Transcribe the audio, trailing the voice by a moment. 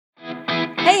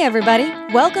Hey everybody,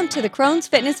 welcome to the Crohn's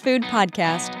Fitness Food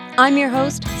Podcast. I'm your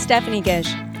host, Stephanie Gish,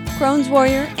 Crohn's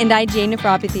warrior and IgA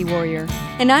nephropathy warrior,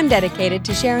 and I'm dedicated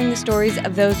to sharing the stories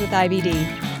of those with IBD.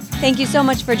 Thank you so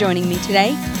much for joining me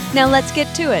today. Now let's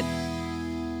get to it.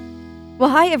 Well,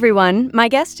 hi everyone. My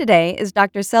guest today is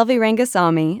Dr. Selvi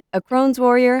Rengasami, a Crohn's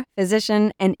warrior,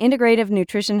 physician, and integrative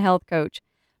nutrition health coach.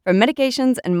 From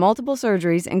medications and multiple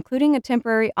surgeries, including a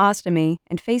temporary ostomy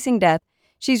and facing death,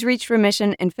 she's reached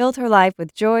remission and filled her life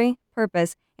with joy,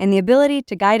 purpose, and the ability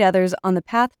to guide others on the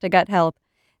path to gut health.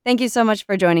 Thank you so much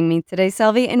for joining me today,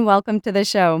 Selvi, and welcome to the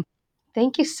show.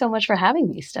 Thank you so much for having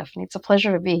me, Stephanie. It's a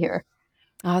pleasure to be here.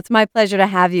 Oh, it's my pleasure to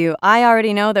have you. I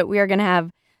already know that we are going to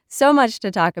have so much to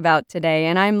talk about today,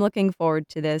 and I'm looking forward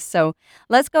to this. So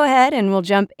let's go ahead and we'll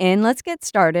jump in. Let's get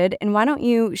started. And why don't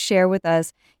you share with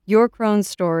us your Crohn's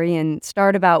story and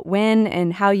start about when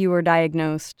and how you were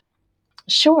diagnosed?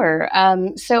 Sure.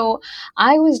 So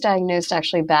I was diagnosed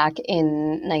actually back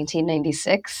in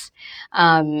 1996.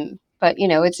 But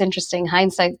it's interesting.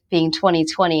 Hindsight being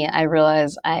 2020, I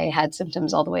realized I had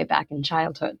symptoms all the way back in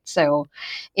childhood. So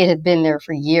it had been there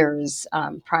for years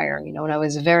prior. When I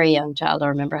was a very young child, I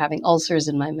remember having ulcers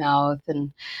in my mouth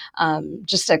and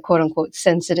just a quote unquote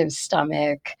sensitive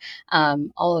stomach,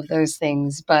 all of those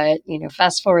things. But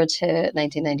fast forward to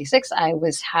 1996, I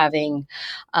was having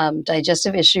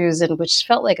digestive issues, and which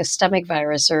felt like a stomach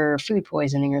virus or food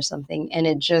poisoning or something. And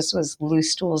it just was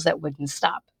loose stools that wouldn't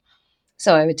stop.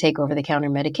 So I would take over the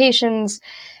counter medications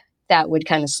that would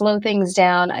kind of slow things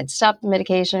down. I'd stop the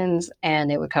medications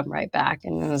and it would come right back.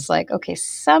 And it was like, okay,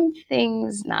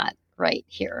 something's not right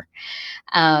here.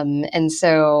 And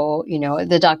so,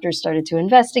 the doctors started to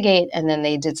investigate, and then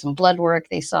they did some blood work.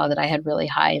 They saw that I had really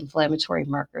high inflammatory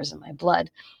markers in my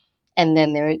blood. And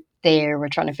then they were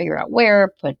trying to figure out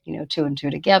where, put two and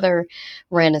two together,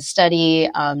 ran a study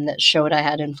that showed I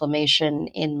had inflammation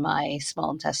in my small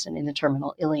intestine in the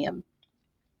terminal ileum.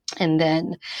 And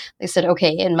then they said, okay,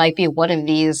 it might be one of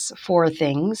these four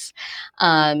things.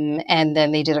 And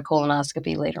then they did a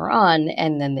colonoscopy later on,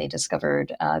 and then they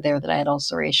discovered there that I had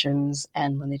ulcerations.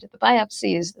 And when they did the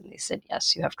biopsies, then they said,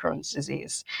 yes, you have Crohn's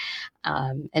disease.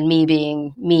 And me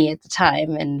being me at the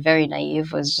time and very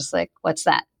naive was just like, what's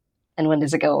that? And when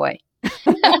does it go away?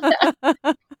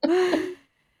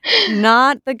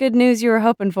 Not the good news you were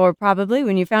hoping for, probably,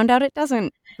 when you found out it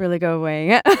doesn't really go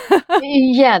away.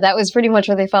 Yeah, that was pretty much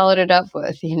what they followed it up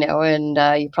with, and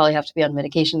you probably have to be on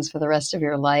medications for the rest of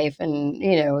your life. And,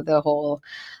 the whole,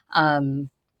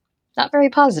 not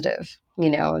very positive,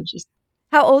 just.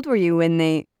 How old were you when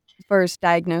they first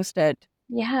diagnosed it?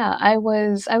 Yeah, I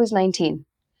was 19.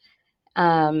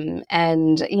 And,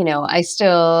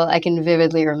 I can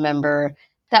vividly remember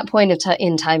that point of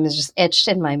in time is just etched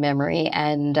in my memory.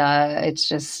 And it's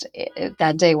just,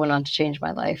 that day went on to change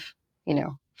my life,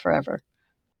 forever.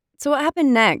 So what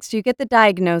happened next? You get the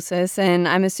diagnosis, and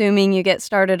I'm assuming you get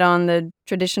started on the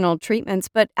traditional treatments.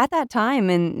 But at that time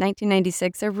in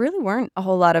 1996, there really weren't a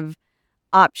whole lot of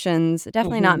options,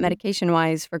 definitely not Mhm.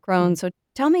 medication-wise for Crohn's. So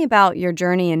tell me about your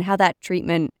journey and how that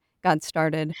treatment got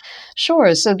started.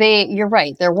 Sure. So you're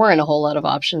right. There weren't a whole lot of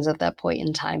options at that point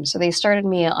in time. So they started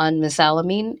me on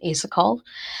mesalamine, Asacol,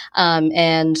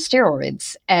 and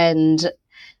steroids. And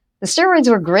the steroids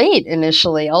were great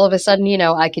initially. All of a sudden,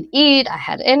 I could eat, I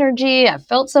had energy, I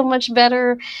felt so much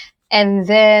better. And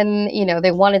then,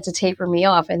 they wanted to taper me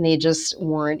off, and they just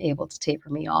weren't able to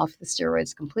taper me off the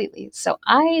steroids completely. So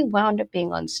I wound up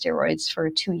being on steroids for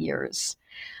 2 years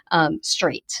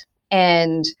straight.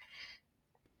 And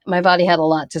my body had a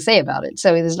lot to say about it.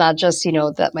 So it was not just,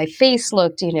 that my face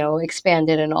looked,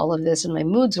 expanded and all of this, and my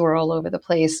moods were all over the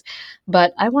place.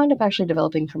 But I wound up actually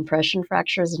developing compression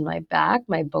fractures in my back.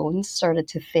 My bones started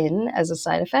to thin as a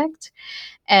side effect.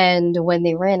 And when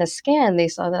they ran a scan, they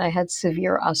saw that I had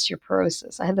severe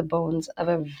osteoporosis. I had the bones of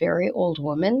a very old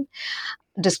woman,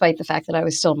 despite the fact that I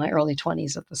was still in my early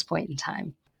 20s at this point in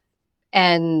time.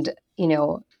 And,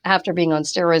 after being on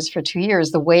steroids for 2 years,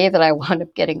 the way that I wound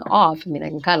up getting off, I mean, I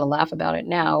can kind of laugh about it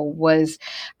now, was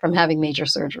from having major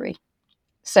surgery.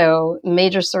 So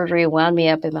major surgery wound me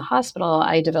up in the hospital.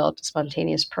 I developed a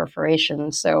spontaneous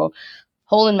perforation. So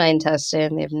hole in my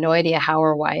intestine. They have no idea how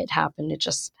or why it happened. It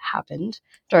just happened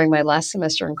during my last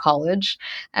semester in college.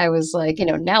 I was like,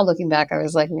 now looking back, I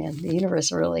was like, man, the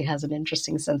universe really has an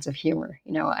interesting sense of humor.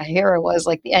 Here I was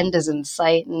like, the end is in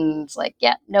sight. And it's like,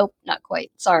 yeah, nope, not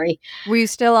quite. Sorry. Were you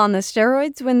still on the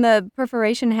steroids when the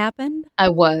perforation happened? I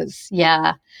was,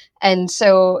 yeah. And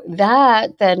so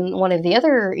that then one of the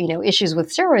other, issues with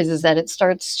steroids is that it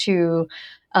starts to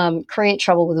create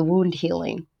trouble with the wound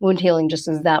healing. Wound healing just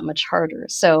is that much harder.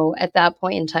 So at that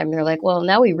point in time, they're like, well,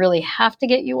 now we really have to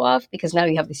get you off because now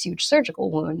you have this huge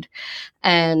surgical wound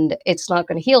and it's not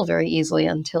going to heal very easily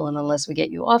until and unless we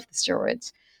get you off the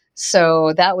steroids.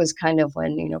 So that was kind of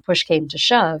when, push came to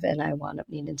shove and I wound up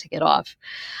needing to get off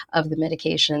of the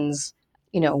medications.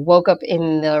 Woke up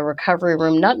in the recovery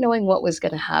room not knowing what was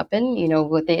going to happen.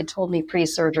 What they had told me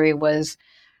pre-surgery was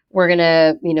we're going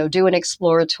to, do an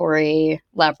exploratory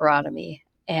laparotomy,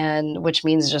 and which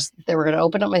means just they were going to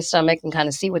open up my stomach and kind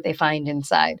of see what they find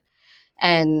inside.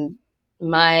 And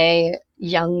my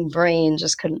young brain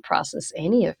just couldn't process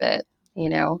any of it, you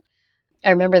know.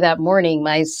 I remember that morning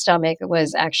my stomach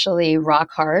was actually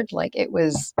rock hard, like it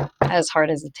was as hard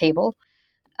as a table.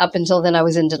 Up until then, I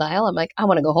was in denial. I'm like, I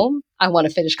want to go home. I want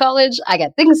to finish college. I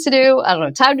got things to do. I don't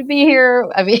have time to be here.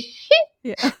 I mean,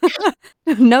 Yeah.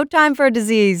 No time for a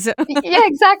disease. yeah,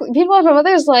 exactly. Meanwhile, my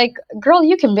mother's like, girl,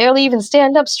 you can barely even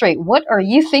stand up straight. What are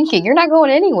you thinking? You're not going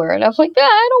anywhere. And I'm like, yeah,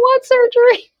 I don't want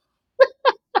surgery.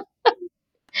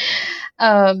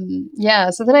 Yeah,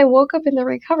 so then I woke up in the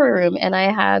recovery room and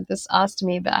I had this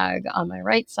ostomy bag on my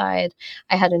right side.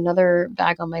 I had another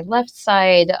bag on my left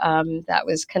side that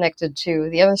was connected to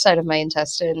the other side of my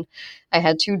intestine. I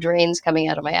had two drains coming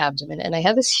out of my abdomen, and I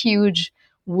had this huge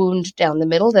wound down the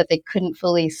middle that they couldn't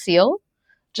fully seal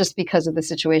just because of the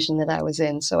situation that I was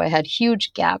in. So I had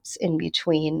huge gaps in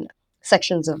between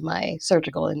sections of my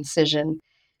surgical incision.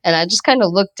 And I just kind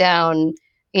of looked down,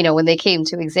 when they came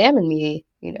to examine me,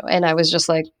 and I was just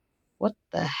like, what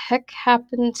the heck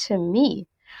happened to me?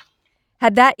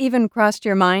 Had that even crossed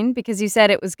your mind? Because you said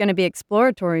it was gonna be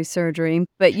exploratory surgery,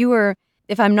 but you were,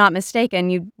 if I'm not mistaken,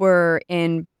 you were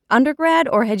in undergrad,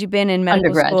 or had you been in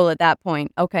medical Undergrad. school at that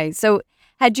point? Okay, so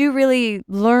had you really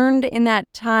learned in that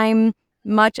time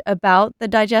much about the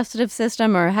digestive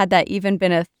system, or had that even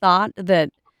been a thought that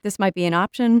this might be an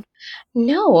option?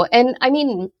 No. And I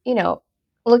mean,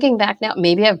 looking back now,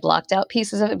 maybe I've blocked out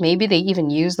pieces of it. Maybe they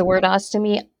even used the word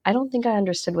ostomy. I don't think I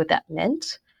understood what that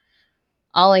meant.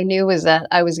 All I knew was that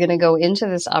I was going to go into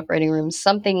this operating room.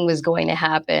 Something was going to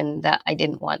happen that I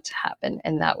didn't want to happen.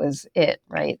 And that was it.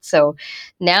 Right. So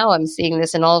now I'm seeing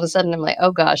this, and all of a sudden I'm like,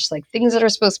 oh gosh, like things that are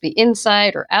supposed to be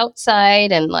inside or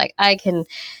outside. And like I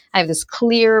have this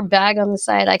clear bag on the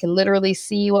side. I can literally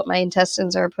see what my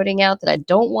intestines are putting out that I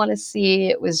don't want to see.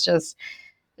 It was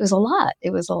a lot. It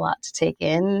was a lot to take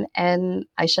in. And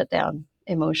I shut down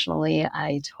emotionally.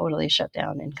 I totally shut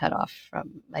down and cut off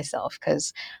from myself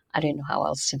because I didn't know how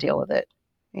else to deal with it,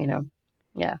 you know?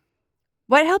 Yeah.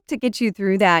 What helped to get you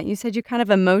through that? You said you kind of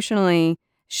emotionally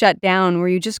shut down. Were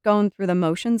you just going through the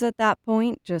motions at that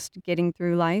point, just getting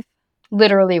through life?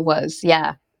 Literally was.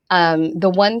 Yeah.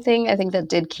 The one thing I think that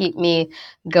did keep me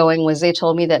going was they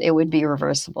told me that it would be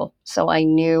reversible. So I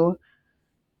knew,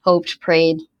 hoped,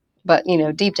 prayed, but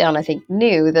deep down I think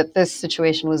knew that this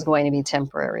situation was going to be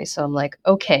temporary. So I'm like,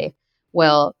 okay,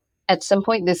 well, at some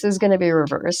point this is going to be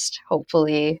reversed.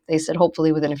 Hopefully, they said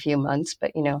hopefully within a few months,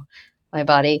 but my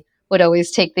body would always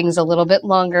take things a little bit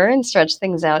longer and stretch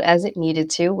things out as it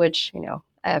needed to, which,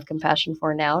 I have compassion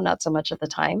for now, not so much at the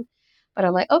time. But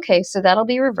I'm like, okay, so that'll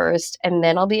be reversed and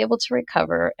then I'll be able to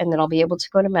recover and then I'll be able to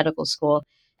go to medical school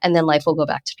and then life will go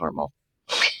back to normal.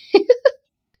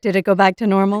 Did it go back to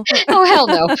normal? Oh, hell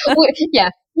no. Yeah,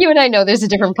 you and I know there's a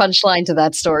different punchline to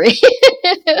that story.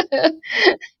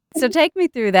 So take me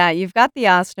through that. You've got the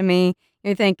ostomy.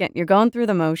 You're thinking, you're going through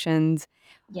the motions.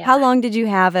 Yeah. How long did you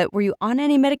have it? Were you on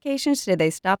any medications? Did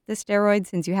they stop the steroids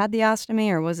since you had the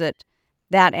ostomy, or was it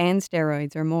that and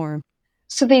steroids or more?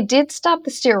 So they did stop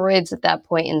the steroids at that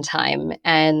point in time,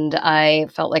 and I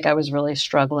felt like I was really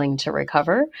struggling to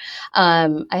recover.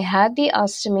 I had the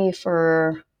ostomy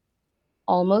for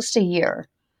almost a year,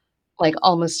 like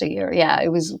almost a year. Yeah, it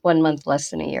was 1 month less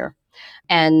than a year.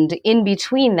 And in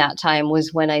between that time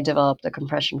was when I developed a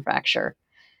compression fracture.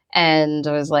 And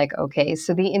I was like, okay,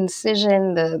 so the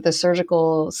incision, the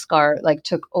surgical scar, like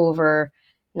took over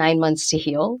 9 months to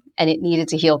heal, and it needed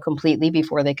to heal completely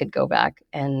before they could go back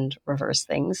and reverse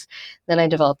things. Then I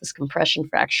developed this compression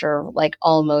fracture, like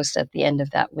almost at the end of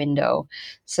that window.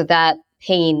 So that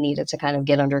pain needed to kind of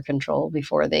get under control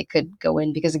before they could go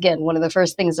in. Because again, one of the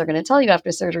first things they're going to tell you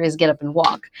after surgery is get up and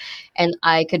walk. And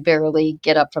I could barely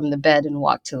get up from the bed and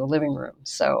walk to the living room.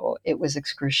 So it was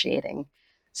excruciating.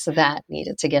 So that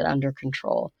needed to get under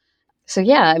control. So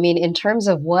yeah, I mean, in terms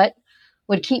of what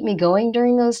would keep me going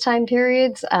during those time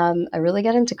periods, I really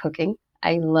got into cooking.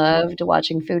 I loved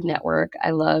watching Food Network.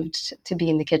 I loved to be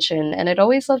in the kitchen, and I'd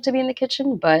always loved to be in the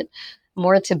kitchen, but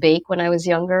more to bake when I was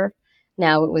younger.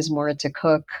 Now it was more to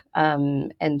cook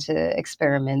and to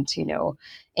experiment,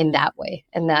 in that way.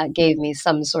 And that gave me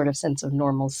some sort of sense of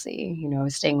normalcy. I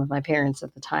was staying with my parents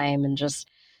at the time and just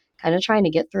kind of trying to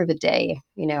get through the day,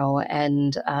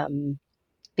 and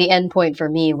the end point for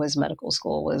me was medical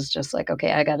school, was just like,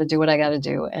 okay, I got to do what I got to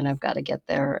do and I've got to get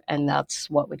there. And that's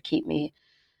what would keep me,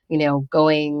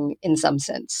 going in some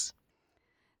sense.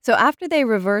 So after they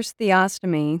reversed the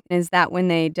ostomy, is that when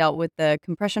they dealt with the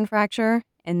compression fracture?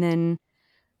 And then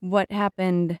what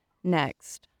happened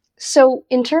next? So,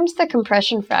 in terms of the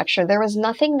compression fracture, there was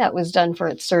nothing that was done for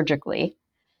it surgically.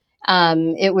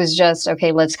 It was just,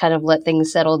 okay, let's kind of let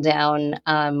things settle down.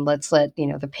 Let's let,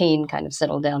 the pain kind of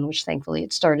settle down, which thankfully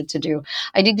it started to do.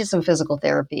 I did get some physical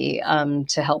therapy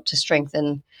to help to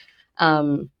strengthen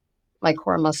um, my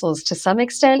core muscles to some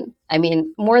extent. I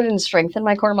mean, more than strengthen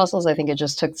my core muscles, I think it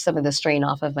just took some of the strain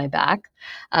off of my back.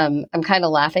 I'm kind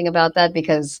of laughing about that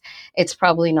because it's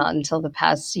probably not until the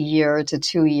past year to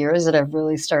 2 years that I've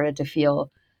really started to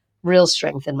feel real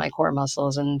strength in my core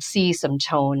muscles and see some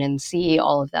tone and see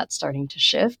all of that starting to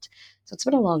shift. So it's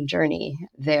been a long journey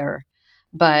there.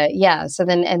 But yeah, so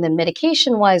then, and then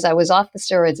medication wise, I was off the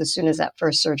steroids as soon as that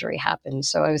first surgery happened.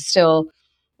 So I was still,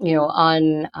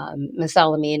 on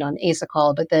mesalamine, on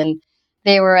Asacol, but then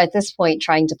they were at this point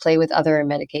trying to play with other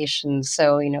medications.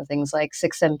 So, things like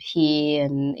 6MP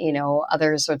and,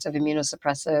 other sorts of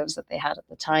immunosuppressives that they had at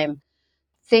the time.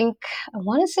 Think I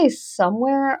want to say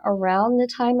somewhere around the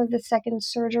time of the second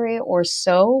surgery or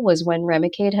so was when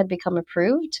Remicade had become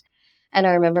approved. And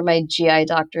I remember my GI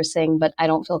doctor saying, but I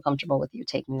don't feel comfortable with you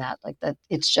taking that. Like that,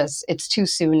 it's too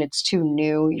soon. It's too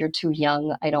new. You're too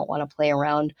young. I don't want to play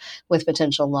around with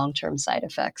potential long-term side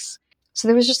effects. So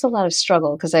there was just a lot of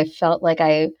struggle because I felt like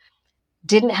I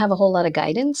didn't have a whole lot of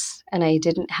guidance and I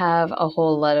didn't have a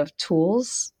whole lot of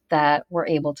tools that were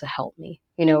able to help me.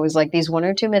 It was like these one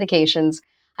or two medications.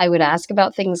 I would ask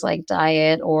about things like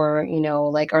diet or,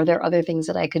 like, are there other things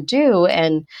that I could do?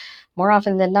 And more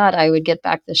often than not, I would get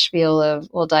back the spiel of,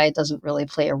 well, diet doesn't really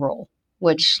play a role,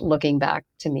 which looking back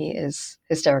to me is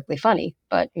hysterically funny.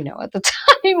 But, at the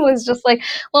time was just like,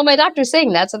 well, my doctor's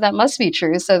saying that, so that must be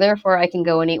true. So therefore I can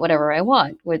go and eat whatever I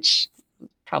want, which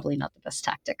probably not the best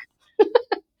tactic.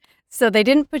 So they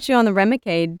didn't put you on the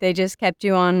Remicade, they just kept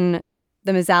you on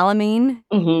the mesalamine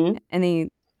Hmm. and the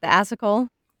Asacol?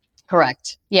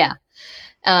 Correct. Yeah.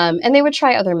 And they would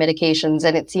try other medications,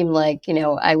 and it seemed like,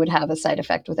 I would have a side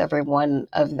effect with every one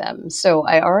of them. So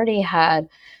I already had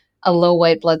a low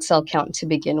white blood cell count to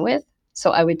begin with.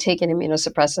 So I would take an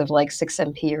immunosuppressive like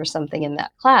 6MP or something in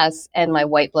that class, and my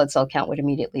white blood cell count would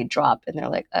immediately drop. And they're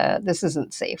like, this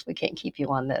isn't safe. We can't keep you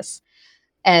on this.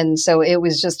 And so it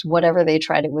was just whatever they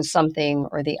tried, it was something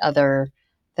or the other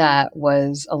that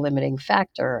was a limiting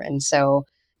factor. And so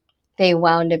they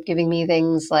wound up giving me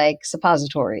things like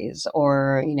suppositories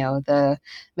or, the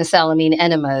mesalamine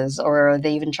enemas, or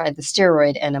they even tried the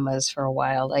steroid enemas for a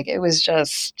while. Like it was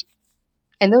just,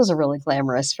 and those are really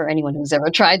glamorous for anyone who's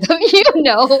ever tried them,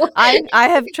 I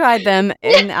have tried them,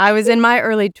 and I was in my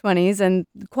early 20s and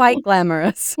quite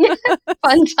glamorous.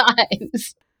 Fun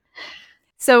times.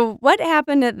 So what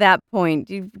happened at that point?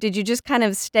 Did you just kind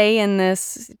of stay in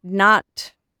this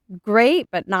not great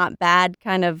but not bad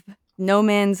kind of no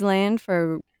man's land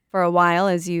for a while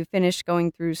as you finished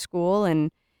going through school?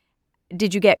 And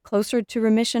did you get closer to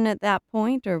remission at that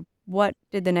point, or what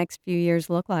did the next few years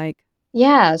look like?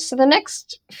 Yeah. So the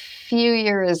next few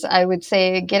years, I would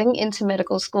say getting into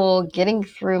medical school, getting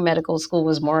through medical school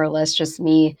was more or less just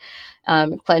me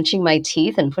clenching my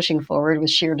teeth and pushing forward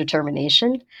with sheer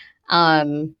determination.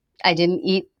 I didn't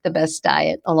eat the best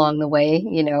diet along the way.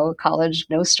 College,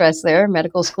 no stress there.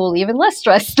 Medical school, even less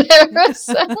stress there.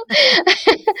 So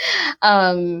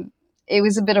um, it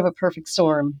was a bit of a perfect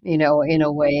storm, in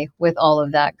a way, with all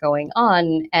of that going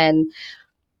on. And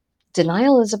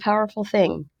denial is a powerful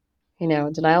thing.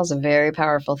 Denial is a very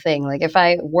powerful thing. Like if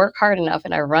I work hard enough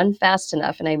and I run fast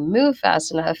enough and I move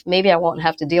fast enough, maybe I won't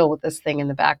have to deal with this thing in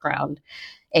the background,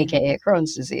 Yeah. aka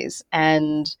Crohn's disease.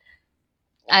 And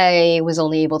I was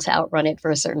only able to outrun it for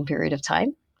a certain period of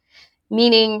time,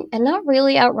 meaning, and not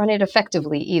really outrun it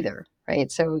effectively either.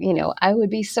 Right. So, I would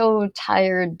be so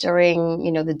tired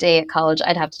during, the day at college,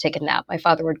 I'd have to take a nap. My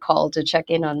father would call to check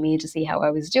in on me to see how I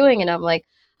was doing. And I'm like,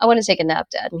 I want to take a nap,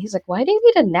 Dad. And he's like, why do you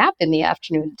need a nap in the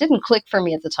afternoon? It didn't click for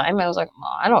me at the time. I was like,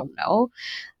 well, I don't know.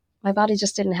 My body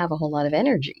just didn't have a whole lot of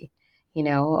energy,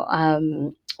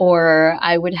 or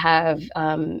I would have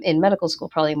in medical school,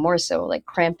 probably more so, like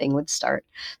cramping would start.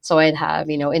 So I'd have,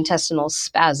 intestinal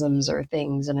spasms or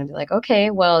things. And I'd be like,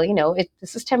 okay, well,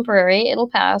 this is temporary. It'll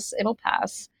pass. It'll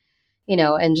pass.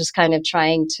 and just kind of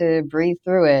trying to breathe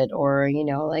through it, or,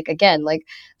 like, again, like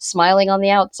smiling on the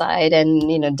outside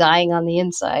and, dying on the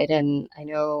inside. And I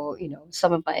know,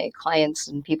 some of my clients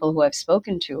and people who I've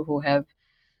spoken to who have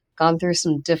gone through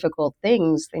some difficult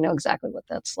things, they know exactly what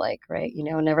that's like, right?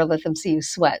 Never let them see you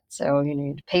sweat. So,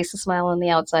 you paste a smile on the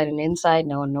outside, and inside,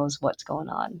 no one knows what's going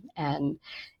on. And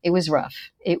it was rough.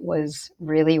 It was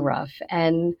really rough.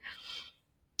 And,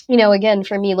 again,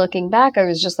 for me looking back, I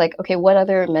was just like, okay, what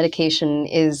other medication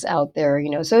is out there?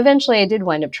 So eventually I did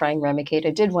wind up trying Remicade.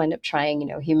 I did wind up trying,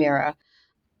 Humira.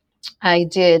 I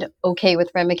did okay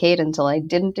with Remicade until I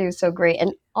didn't do so great.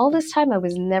 And all this time, I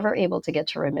was never able to get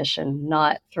to remission,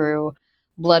 not through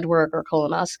blood work or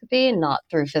colonoscopy, not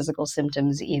through physical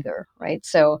symptoms either, right?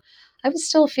 So I was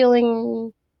still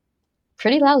feeling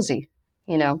pretty lousy,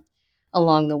 you know,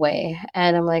 along the way.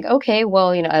 And I'm like, okay,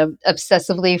 well, I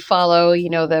obsessively follow,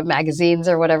 the magazines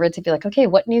or whatever to be like, okay,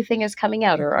 what new thing is coming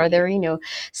out? Or are there,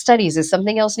 studies? Is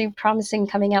something else new promising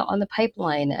coming out on the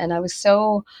pipeline? And I was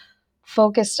so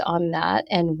focused on that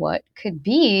and what could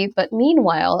be. But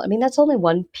meanwhile, I mean, that's only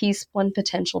one piece, one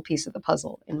potential piece of the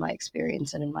puzzle in my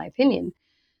experience and in my opinion.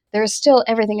 There's still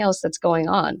everything else that's going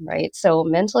on, right? So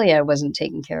mentally, I wasn't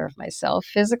taking care of myself.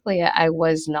 Physically, I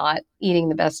was not eating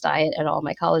the best diet at all.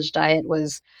 My college diet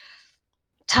was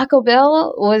Taco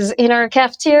Bell was in our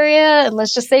cafeteria, and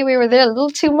let's just say we were there a little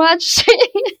too much.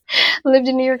 Lived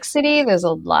in New York City. There's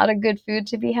a lot of good food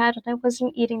to be had, and I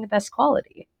wasn't eating the best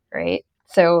quality, right?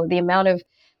 So the amount of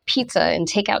pizza and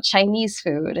takeout Chinese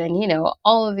food and,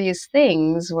 all of these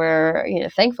things where,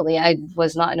 thankfully I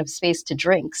was not in a space to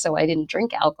drink. So I didn't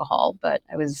drink alcohol, but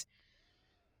I was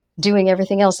doing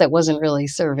everything else that wasn't really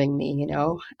serving me,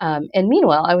 and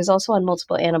meanwhile, I was also on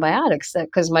multiple antibiotics that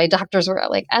because my doctors were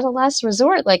like, at a last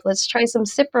resort, like, let's try some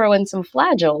Cipro and some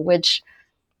Flagyl, which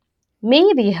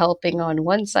may be helping on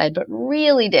one side, but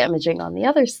really damaging on the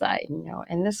other side,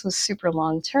 and this was super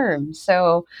long term.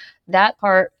 So that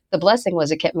part, the blessing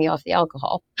was it kept me off the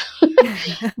alcohol.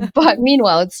 But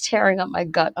meanwhile, it's tearing up my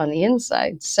gut on the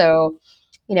inside. So,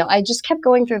 I just kept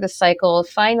going through the cycle.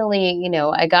 Finally,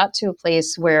 I got to a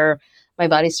place where my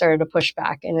body started to push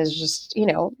back, and it's just,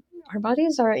 our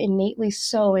bodies are innately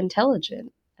so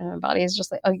intelligent. And our body is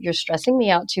just like, oh, you're stressing me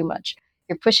out too much.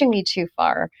 You're pushing me too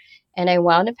far. And I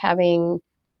wound up having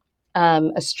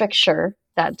a stricture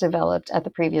that developed at the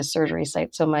previous surgery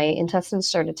site. So my intestines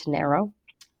started to narrow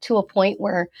to a point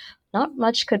where not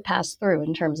much could pass through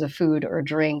in terms of food or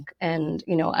drink. And,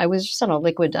 I was just on a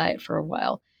liquid diet for a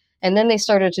while. And then they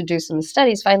started to do some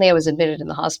studies. Finally, I was admitted in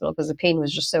the hospital because the pain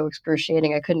was just so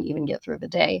excruciating. I couldn't even get through the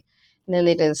day. And then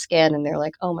they did a scan and they're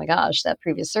like, oh my gosh, that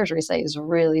previous surgery site is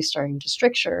really starting to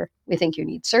stricture. We think you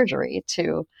need surgery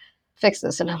to fix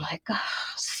this. And I'm like, oh,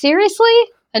 seriously?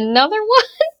 Another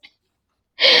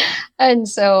one? And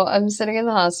so I'm sitting in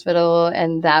the hospital,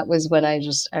 and that was when I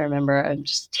remember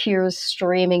just tears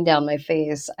streaming down my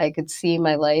face. I could see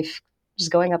my life just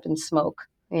going up in smoke.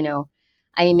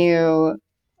 I knew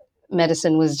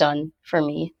medicine was done for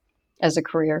me as a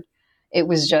career. It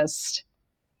was just,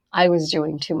 I was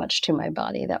doing too much to my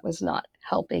body that was not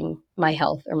helping my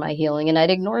health or my healing. And I'd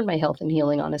ignored my health and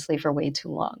healing, honestly, for way too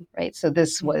long. Right. So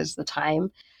this was the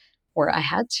time where I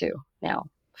had to now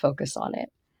focus on it.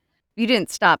 You didn't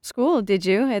stop school, did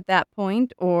you, at that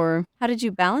point? Or how did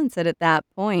you balance it at that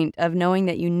point of knowing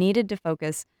that you needed to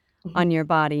focus Mhm. on your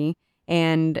body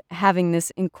and having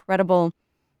this incredible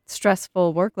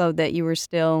stressful workload that you were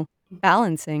still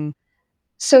balancing?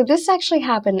 So this actually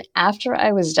happened after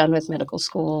I was done with medical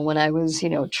school when I was,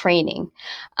 training.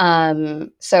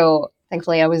 So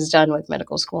thankfully I was done with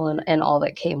medical school and all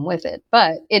that came with it.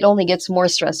 But it only gets more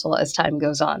stressful as time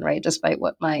goes on, right? Despite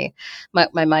what my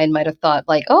mind might have thought,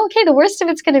 like, oh, okay, the worst of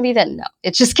it's going to be then. No,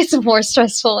 it just gets more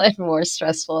stressful and more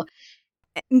stressful.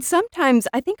 And sometimes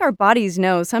I think our bodies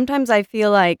know. Sometimes I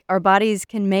feel like our bodies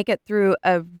can make it through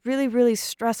a really, really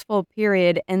stressful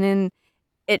period, and then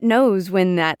it knows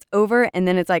when that's over, and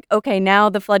then it's like, "Okay, now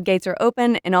the floodgates are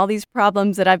open, and all these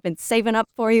problems that I've been saving up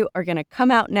for you are gonna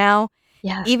come out now,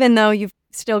 Yeah. even though you've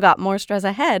still got more stress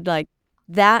ahead." Like,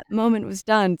 that moment was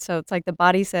done, so it's like the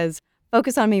body says,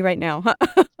 "Focus on me right now."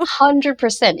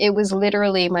 100%. It was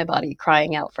literally my body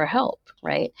crying out for help,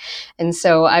 right? And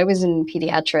so I was in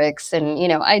pediatrics and,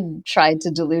 I tried to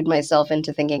delude myself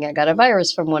into thinking I got a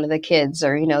virus from one of the kids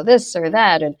or, this or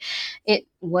that. And it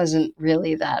wasn't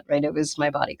really that, right? It was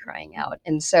my body crying out.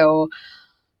 And so,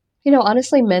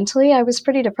 honestly, mentally, I was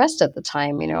pretty depressed at the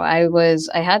time.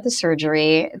 I had the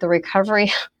surgery, the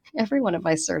recovery, every one of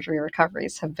my surgery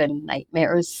recoveries have been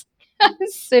nightmares. I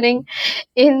was sitting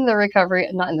in the recovery,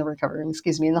 not in the recovery room,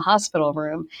 excuse me, in the hospital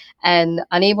room and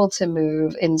unable to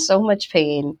move in so much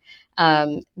pain.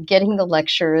 getting the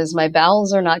lectures. My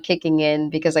bowels are not kicking in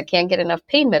because I can't get enough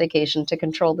pain medication to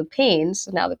control the pain.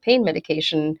 So now the pain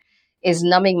medication is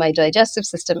numbing my digestive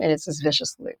system, and it's this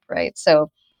vicious loop, right? So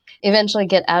eventually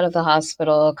get out of the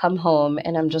hospital, come home,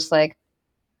 and I'm just like,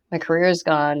 my career is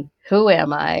gone. Who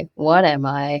am I? What am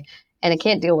I? And I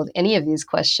can't deal with any of these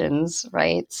questions,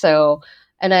 right? So,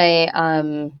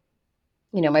 and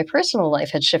my personal life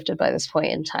had shifted by this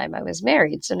point in time. I was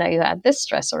married. So now you add this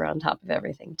stressor on top of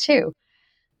everything too.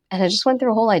 And I just went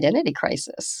through a whole identity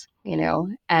crisis,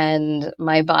 and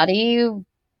my body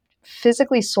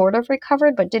physically sort of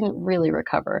recovered, but didn't really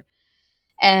recover.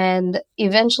 And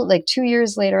eventually, like 2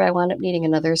 years later, I wound up needing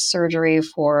another surgery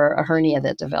for a hernia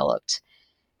that developed.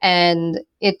 And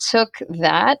it took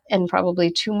that and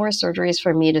probably two more surgeries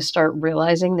for me to start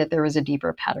realizing that there was a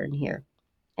deeper pattern here.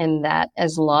 And that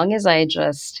as long as I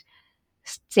just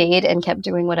stayed and kept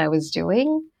doing what I was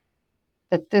doing,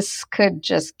 that this could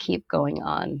just keep going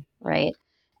on, right?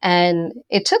 And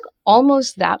it took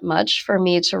almost that much for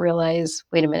me to realize,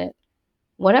 wait a minute,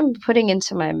 what I'm putting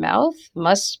into my mouth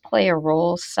must play a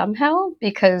role somehow,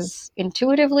 because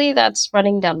intuitively that's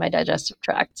running down my digestive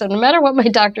tract. So no matter what my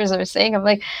doctors are saying, I'm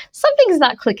like, something's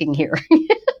not clicking here.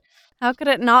 How could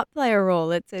it not play a role?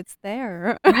 It's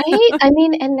there. Right? I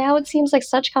mean, and now it seems like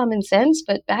such common sense,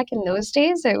 but back in those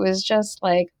days, it was just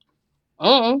like,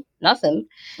 nothing.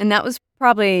 And that was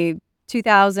probably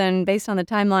 2000, based on the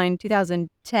timeline,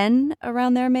 2010,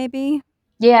 around there maybe?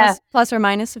 Yeah, Plus or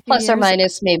minus a few plus or years?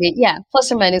 minus maybe. Yeah,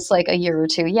 plus or minus like a year or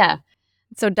two. Yeah.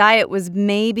 So diet was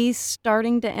maybe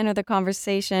starting to enter the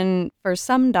conversation for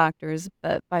some doctors,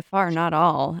 but by far not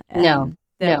all. No,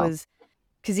 That no. was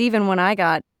because even when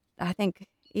I think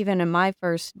even in my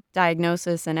first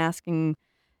diagnosis and asking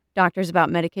doctors about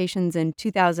medications in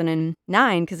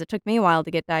 2009, because it took me a while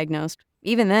to get diagnosed,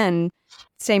 even then,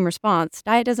 same response,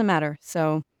 diet doesn't matter.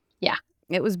 So Yeah,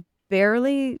 it was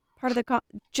barely part of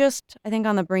just, I think,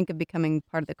 on the brink of becoming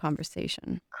part of the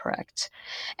conversation. correct.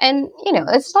 And,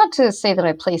 it's not to say that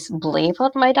I place blame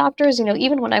on my doctors.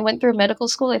 Even when I went through medical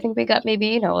school, I think we got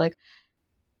maybe, like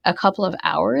a couple of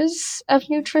hours of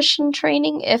nutrition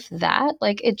training, if that.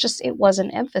 Like it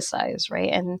wasn't emphasized,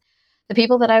 right? And the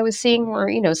people that I was seeing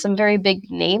were, some very big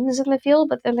names in the field,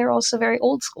 but then they're also very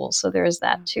old school. So there's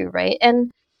that too, right?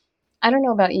 And I don't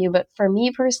know about you, but for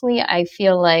me personally, I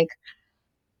feel like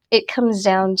it comes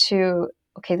down to,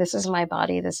 okay, this is my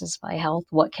body, this is my health.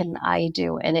 What can I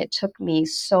do? And it took me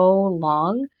so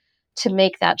long to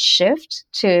make that shift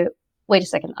to, wait a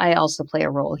second, I also play a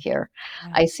role here.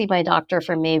 Yeah. I see my doctor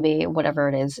for maybe whatever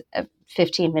it is,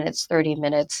 15 minutes, 30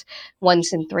 minutes,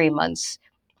 once in 3 months.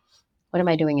 What am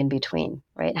I doing in between,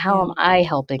 right? How Yeah. am I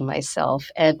helping myself?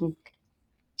 And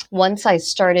once I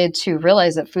started to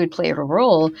realize that food played a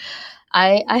role,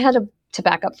 I had to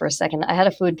back up for a second. I had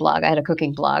a food blog. I had a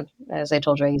cooking blog. As I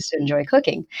told you, I used to enjoy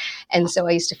cooking. And so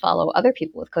I used to follow other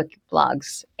people with cooking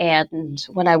blogs. And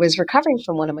when I was recovering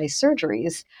from one of my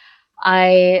surgeries,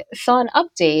 I saw an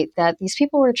update that these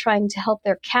people were trying to help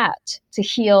their cat to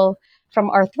heal from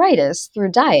arthritis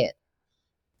through diet.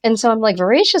 And so I'm like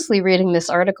voraciously reading this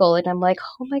article and I'm like,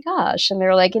 oh my gosh. And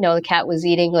they're like, the cat was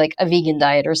eating like a vegan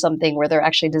diet or something where they're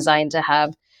actually designed to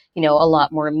have, a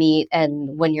lot more meat.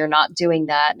 And when you're not doing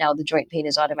that, now the joint pain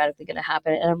is automatically going to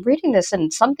happen. And I'm reading this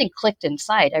and something clicked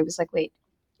inside. I was like, wait,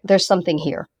 there's something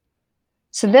here.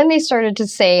 So then they started to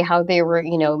say how they were,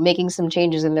 making some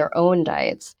changes in their own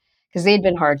diets because they'd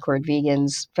been hardcore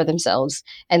vegans for themselves,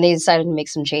 and they decided to make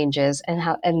some changes, and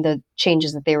the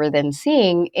changes that they were then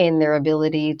seeing in their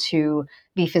ability to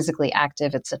be physically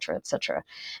active, et cetera, et cetera.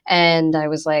 And I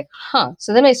was like, huh.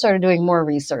 So then I started doing more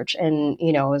research, and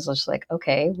I was just like,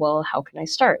 okay, well, how can I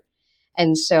start?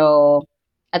 And so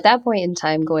at that point in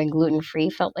time, going gluten free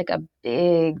felt like a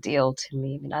big deal to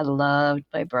me. I mean, I loved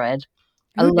my bread.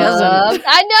 Who doesn't?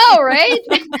 I know, right?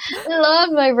 I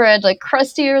love my bread. Like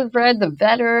crustier the bread, the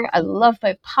better. I love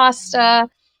my pasta.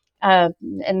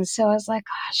 And so I was like,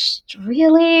 gosh,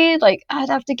 really? Like I'd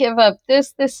have to give up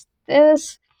this, this,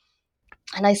 this.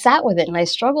 And I sat with it and I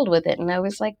struggled with it. And I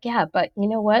was like, yeah, but you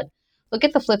know what? Look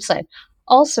at the flip side.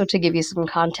 Also, to give you some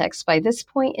context, by this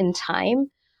point in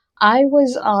time, I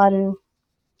was on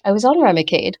I was on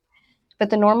Remicade, but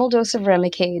the normal dose of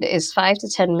Remicade is 5 to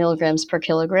 10 milligrams per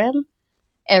kilogram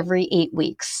every 8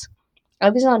 weeks. I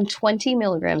was on 20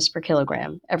 milligrams per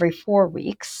kilogram every 4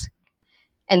 weeks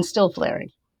and still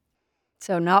flaring.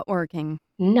 So not working.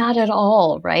 Not at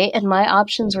all, right? And my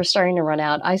options were starting to run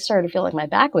out. I started to feel like my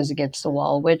back was against the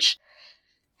wall, which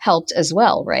helped as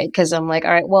well, right? Because I'm like,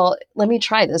 all right, well, let me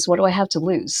try this. What do I have to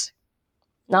lose?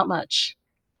 Not much,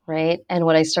 right? And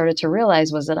what I started to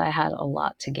realize was that I had a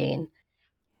lot to gain.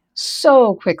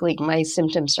 so quickly my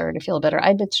symptoms started to feel better.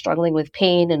 I'd been struggling with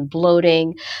pain and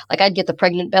bloating. Like I'd get the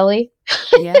pregnant belly.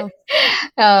 Yeah.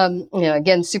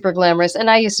 Again, super glamorous. And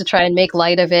I used to try and make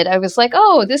light of it. I was like,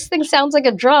 oh, this thing sounds like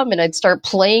a drum. And I'd start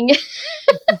playing.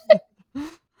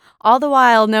 All the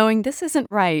while knowing this isn't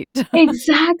right.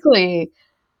 Exactly.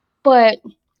 But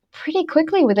pretty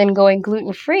quickly within going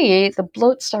gluten free, the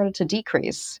bloat started to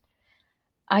decrease.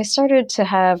 I started to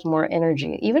have more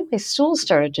energy. Even my stool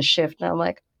started to shift. And I'm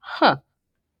like, huh,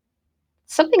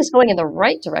 something's going in the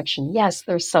right direction. Yes,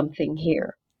 there's something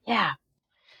here. Yeah.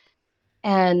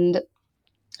 And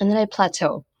then I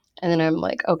plateau. And then I'm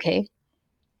like, okay,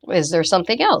 is there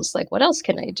something else? Like, what else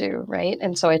can I do? Right.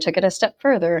 And so I took it a step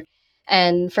further.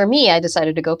 And for me, I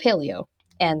decided to go paleo.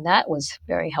 And that was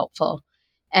very helpful.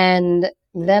 And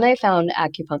then I found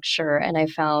acupuncture and I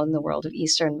found the world of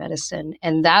Eastern medicine.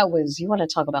 And that was, you want to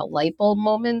talk about light bulb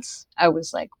moments? I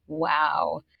was like,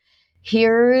 wow,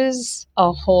 here's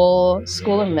a whole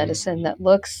school of medicine that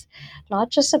looks not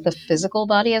just at the physical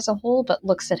body as a whole, but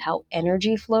looks at how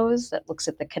energy flows, that looks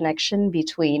at the connection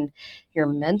between your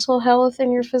mental health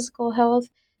and your physical health,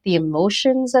 the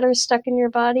emotions that are stuck in your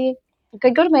body. Like I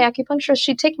go to my acupuncturist,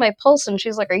 she'd take my pulse and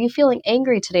she's like, are you feeling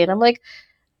angry today? And I'm like,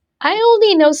 I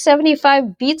only know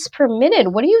 75 beats per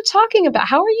minute. What are you talking about?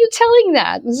 How are you telling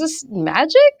that? Is this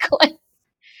magic? Like,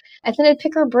 and then I'd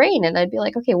pick her brain and I'd be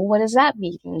like, okay, well, what does that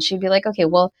mean? And she'd be like, okay,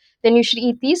 well, then you should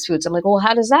eat these foods. I'm like, well,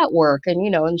 how does that work? And,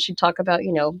 and she'd talk about,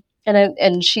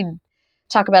 and she'd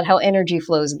talk about how energy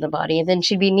flows in the body. And then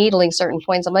she'd be needling certain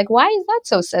points. I'm like, why is that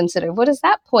so sensitive? What does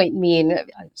that point mean?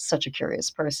 I'm such a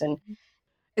curious person.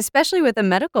 Especially with a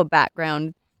medical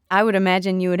background, I would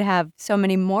imagine you would have so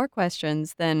many more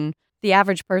questions than the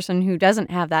average person who doesn't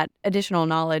have that additional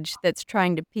knowledge that's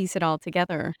trying to piece it all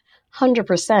together.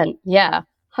 100%. Yeah.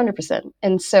 100%.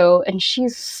 And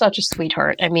she's such a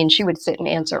sweetheart. I mean, she would sit and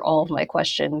answer all of my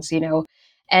questions.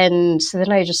 And so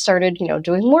then I just started,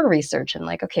 doing more research and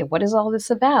like, okay, what is all this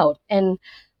about? And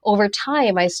over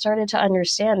time, I started to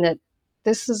understand that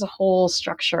this is a whole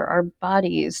structure. Our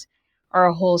bodies are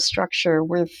a whole structure.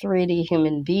 We're 3D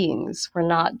human beings. We're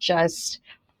not just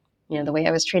the way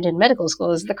I was trained in medical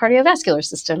school is the cardiovascular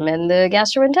system and the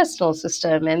gastrointestinal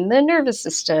system and the nervous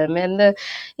system and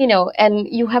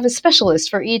you have a specialist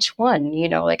for each one.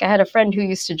 Like I had a friend who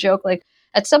used to joke, like,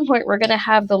 at some point we're going to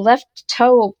have the left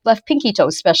pinky toe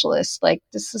specialist. Like,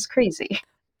 this is crazy.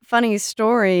 Funny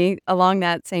story along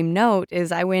that same note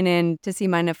is I went in to see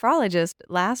my nephrologist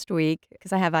last week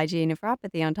because I have IgA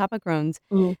nephropathy on top of Crohn's.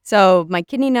 Mm-hmm. So my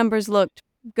kidney numbers looked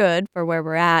good for where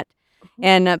we're at.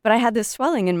 And but I had this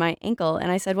swelling in my ankle,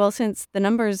 and I said, "Well, since the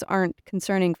numbers aren't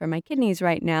concerning for my kidneys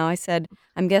right now," I said,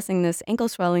 "I'm guessing this ankle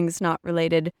swelling is not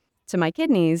related to my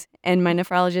kidneys." And my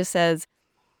nephrologist says,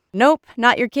 "Nope,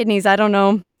 not your kidneys. I don't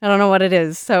know. I don't know what it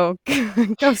is. So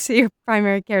go see your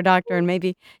primary care doctor, and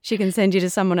maybe she can send you to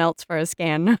someone else for a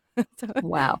scan." So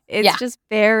Wow. it's Yeah. just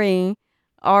very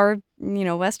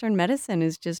Western medicine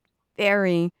is just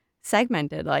very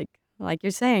segmented, like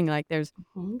you're saying. Like there's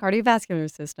Mm-hmm. cardiovascular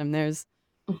system, there's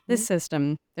Mm-hmm. this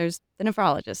system, there's the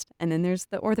nephrologist, and then there's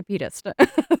the orthopedist.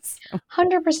 So,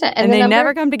 100%. And and the they number.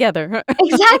 never come together.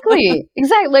 Exactly.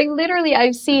 Exactly. Like literally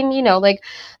I've seen, like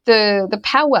the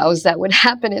powwows that would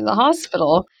happen in the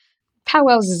hospital.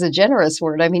 Powwows is a generous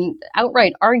word. I mean,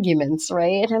 outright arguments,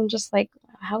 right? And I'm just like,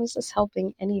 how is this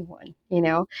helping anyone?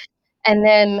 And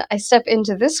then I step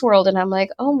into this world and I'm like,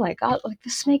 oh my God, like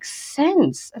this makes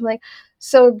sense. I'm like,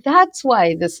 so that's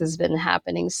why this has been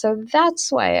happening. So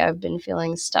that's why I've been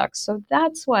feeling stuck. So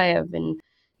that's why I've been,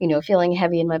 feeling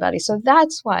heavy in my body. So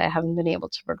that's why I haven't been able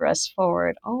to progress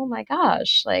forward. Oh my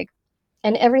gosh. Like,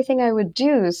 and everything I would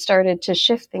do started to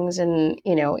shift things in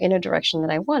a direction that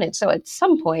I wanted. So at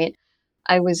some point,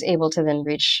 I was able to then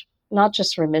reach not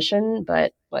just remission,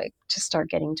 but like to start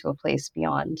getting to a place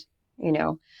beyond, you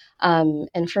know.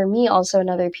 And for me, also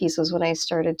another piece was when I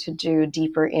started to do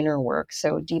deeper inner work,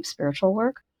 so deep spiritual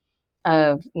work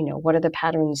of, what are the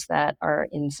patterns that are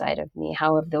inside of me?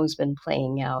 How have those been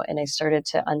playing out? And I started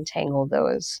to untangle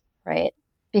those, right?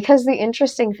 Because the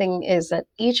interesting thing is that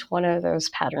each one of those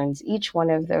patterns, each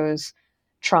one of those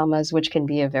traumas, which can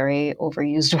be a very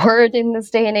overused word in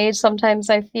this day and age, sometimes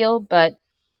I feel, but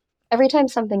every time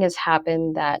something has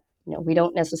happened that we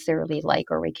don't necessarily like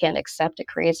or we can't accept, it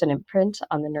creates an imprint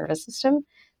on the nervous system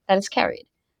that is carried.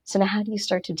 So now how do you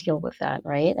start to deal with that,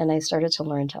 right? And I started to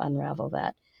learn to unravel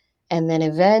that. And then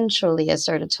eventually I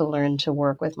started to learn to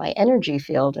work with my energy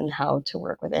field and how to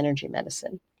work with energy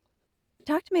medicine.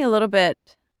 Talk to me a little bit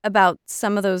about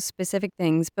some of those specific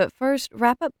things, but first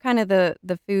wrap up kind of the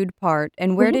food part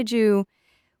and Mhm.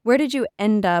 where did you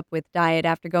end up with diet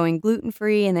after going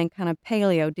gluten-free and then kind of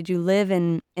paleo? Did you live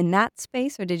in that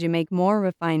space, or did you make more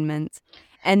refinements?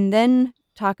 And then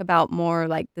talk about more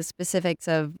like the specifics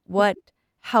of what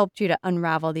helped you to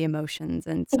unravel the emotions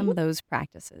and some Mhm. of those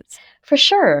practices. For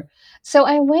sure. So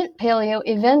I went paleo.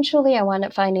 Eventually, I wound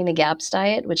up finding the GAPS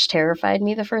diet, which terrified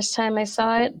me the first time I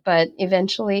saw it, but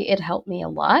eventually it helped me a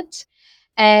lot.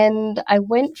 And I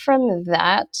went from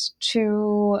that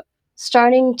to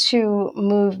starting to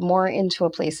move more into a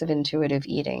place of intuitive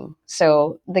eating.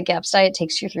 So the GAPS diet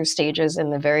takes you through stages,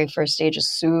 and the very first stage is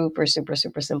super, super,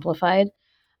 super simplified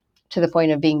to the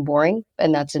point of being boring,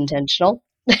 and that's intentional.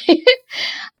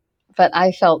 But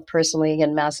I felt personally,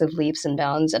 again, massive leaps and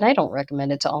bounds, and I don't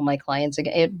recommend it to all my clients.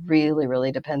 Again, it really,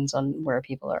 really depends on where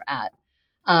people are at.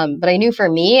 But I knew for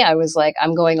me, I was like,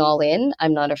 I'm going all in.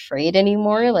 I'm not afraid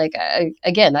anymore. Like,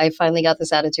 again, I finally got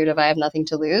this attitude of I have nothing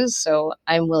to lose. So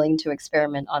I'm willing to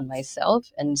experiment on myself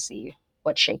and see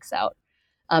what shakes out.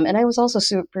 And I was also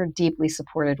super deeply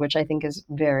supported, which I think is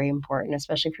very important,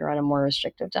 especially if you're on a more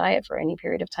restrictive diet for any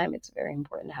period of time. It's very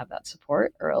important to have that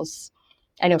support, or else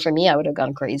I know for me, I would have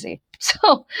gone crazy.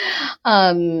 So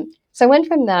I went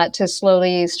from that to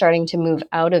slowly starting to move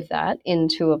out of that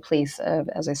into a place of,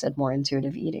 as I said, more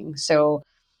intuitive eating. So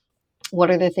what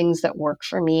are the things that work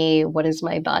for me? What is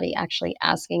my body actually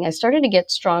asking? I started to get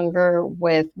stronger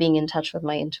with being in touch with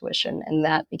my intuition, and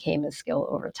that became a skill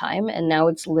over time. And now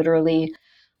it's literally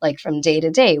like from day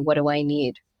to day, what do I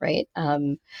need? Right.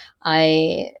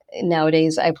 I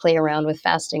nowadays I play around with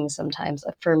fasting sometimes.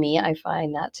 For me, I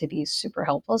find that to be super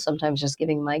helpful. Sometimes just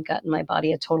giving my gut and my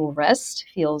body a total rest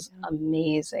feels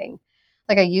amazing.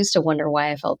 Like, I used to wonder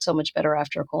why I felt so much better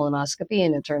after a colonoscopy,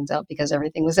 and it turns out because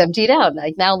everything was emptied out.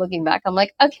 Like, now looking back, I'm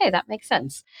like, "Okay, that makes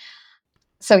sense."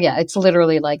 So, yeah, it's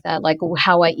literally like that. Like,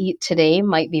 how I eat today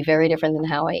might be very different than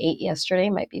how I ate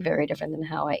yesterday, might be very different than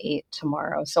how I ate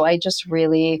tomorrow. So I just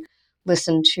really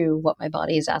listen to what my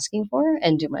body is asking for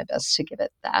and do my best to give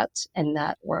it that, and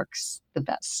that works the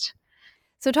best.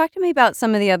 So talk to me about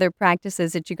some of the other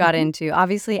practices that you got Mhm, into.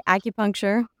 Obviously,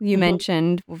 acupuncture, you mhm,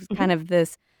 mentioned, was mhm, kind of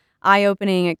this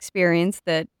eye-opening experience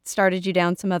that started you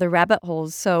down some other rabbit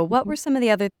holes. So what mhm, were some of the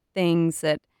other things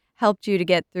that helped you to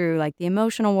get through, like, the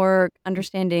emotional work,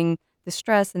 understanding the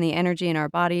stress and the energy in our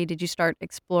body? Did you start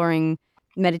exploring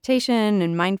meditation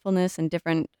and mindfulness and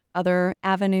different other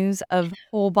avenues of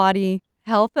whole body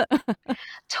health?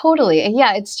 Totally. And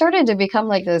yeah, it started to become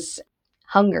like this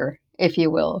hunger, if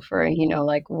you will, for,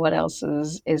 like what else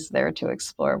is there to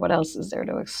explore? What else is there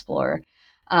to explore?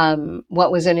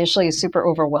 What was initially super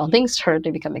overwhelming started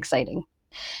to become exciting.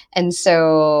 And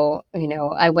so,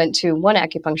 I went to one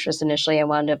acupuncturist initially. I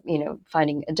wound up,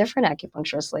 finding a different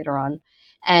acupuncturist later on.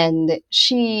 And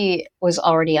she was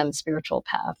already on the spiritual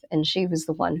path. And she was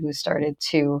the one who started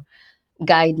to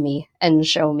guide me and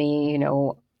show me,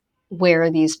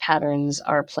 where these patterns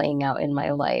are playing out in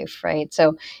my life, right?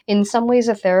 So in some ways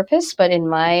a therapist, but in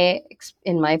my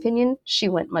opinion, she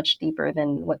went much deeper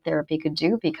than what therapy could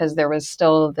do, because there was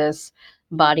still this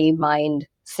body mind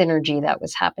synergy that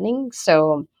was happening.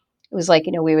 So it was like,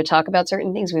 we would talk about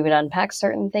certain things, we would unpack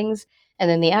certain things, and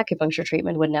then the acupuncture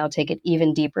treatment would now take it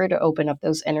even deeper to open up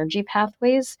those energy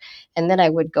pathways. And then I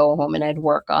would go home and I'd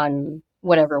work on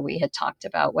whatever we had talked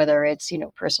about, whether it's,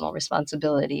 personal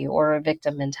responsibility or a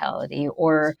victim mentality,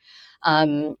 or,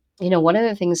 one of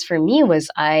the things for me was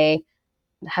I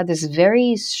had this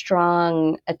very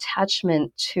strong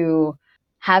attachment to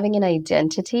having an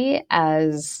identity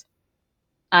as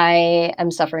I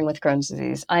am suffering with Crohn's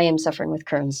disease. I am suffering with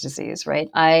Crohn's disease, right?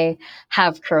 I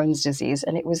have Crohn's disease.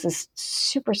 And it was this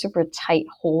super, super tight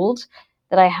hold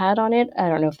that I had on it. I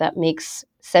don't know if that makes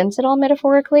sense at all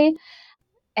metaphorically.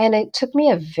 And it took me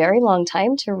a very long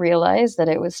time to realize that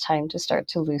it was time to start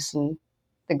to loosen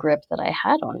the grip that I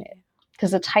had on it.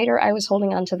 Because the tighter I was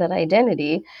holding on to that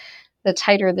identity, the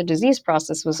tighter the disease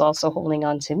process was also holding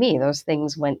on to me. Those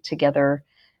things went together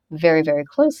very, very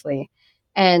closely.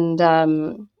 And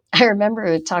I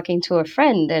remember talking to a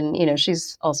friend, and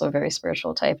she's also a very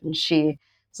spiritual type, and she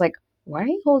was like, "Why are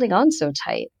you holding on so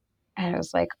tight?" And I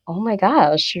was like, "Oh my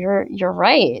gosh, you're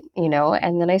right,"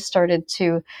 And then I started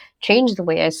to change the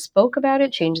way I spoke about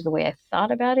it, change the way I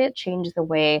thought about it, change the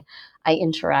way I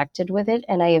interacted with it,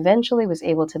 and I eventually was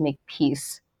able to make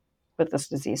peace with this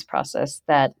disease process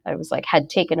that I was like had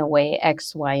taken away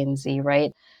X, Y, and Z,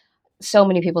 right? So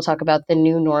many people talk about the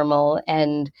new normal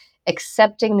and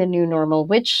accepting the new normal,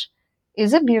 which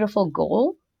is a beautiful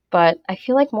goal, but I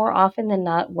feel like more often than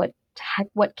not, what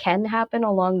can happen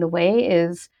along the way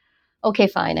is, okay,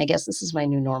 fine, I guess this is my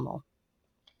new normal,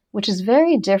 which is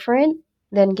very different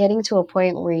than getting to a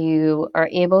point where you are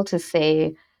able to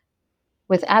say,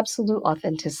 with absolute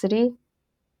authenticity,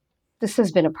 this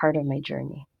has been a part of my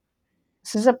journey.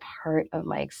 This is a part of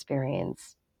my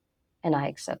experience, and I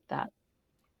accept that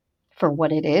for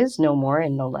what it is, no more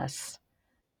and no less.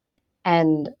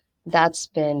 And that's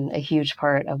been a huge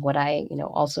part of what I,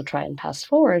 also try and pass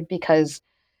forward, because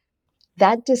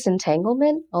that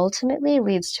disentanglement ultimately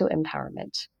leads to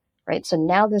empowerment, right? So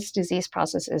now this disease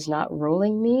process is not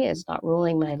ruling me, is not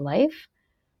ruling my life.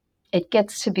 It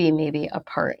gets to be maybe a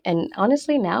part. And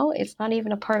honestly, now it's not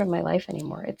even a part of my life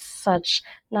anymore. It's such,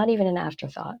 not even an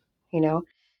afterthought, you know?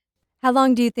 How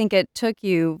long do you think it took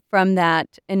you from that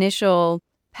initial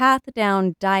path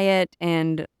down diet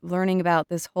and learning about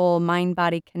this whole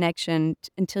mind-body connection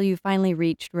until you finally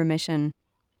reached remission?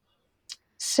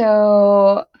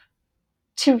 So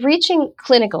to reaching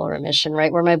clinical remission,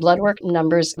 right, where my blood work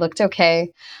numbers looked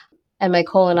okay and my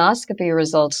colonoscopy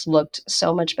results looked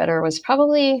so much better, was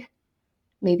probably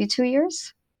maybe 2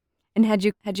 years. And had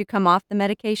you come off the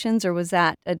medications, or was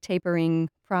that a tapering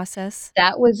process?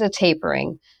 That was a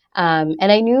tapering. And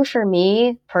I knew for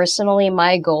me personally,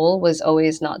 my goal was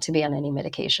always not to be on any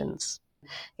medications.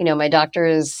 My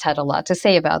doctors had a lot to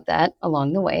say about that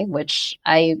along the way, which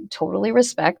I totally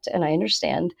respect and I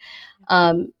understand.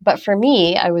 But for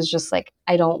me, I was just like,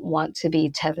 I don't want to be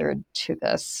tethered to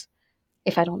this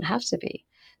if I don't have to be.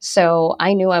 So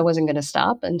I knew I wasn't going to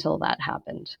stop until that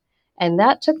happened. And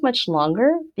that took much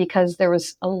longer because there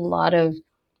was a lot of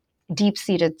deep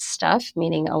seated stuff,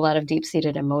 meaning a lot of deep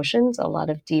seated emotions, a lot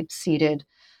of deep seated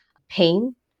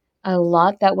pain, a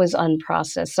lot that was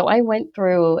unprocessed. So I went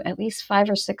through at least 5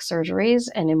 or 6 surgeries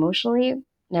and emotionally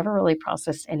never really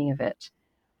processed any of it.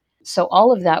 So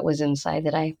all of that was inside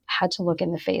that I had to look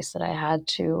in the face, that I had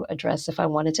to address if I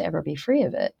wanted to ever be free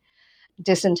of it.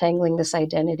 Disentangling this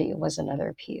identity was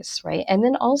another piece, right? And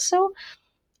then also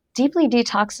deeply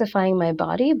detoxifying my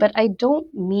body, but I don't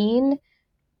mean,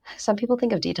 some people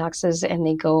think of detoxes and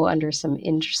they go under some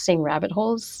interesting rabbit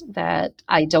holes that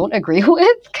I don't agree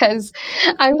with, because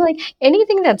I'm like,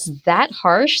 anything that's that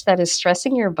harsh, that is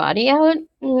stressing your body out,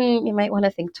 you might want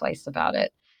to think twice about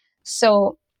it.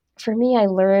 So for me, I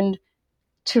learned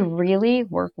to really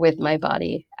work with my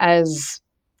body, as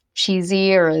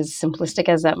cheesy or as simplistic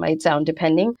as that might sound,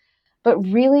 depending, but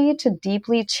really to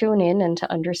deeply tune in and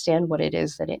to understand what it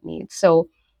is that it needs. So,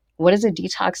 what does a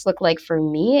detox look like for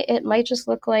me? It might just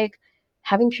look like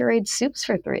having pureed soups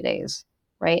for 3 days,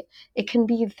 right? It can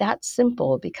be that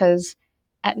simple, because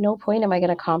at no point am I going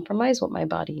to compromise what my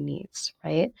body needs,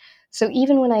 right? So,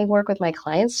 even when I work with my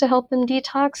clients to help them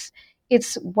detox,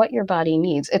 it's what your body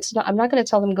needs. It's not, I'm not going to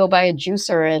tell them go buy a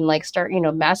juicer and like start,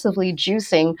 massively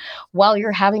juicing while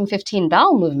you're having 15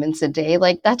 bowel movements a day.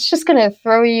 Like, that's just going to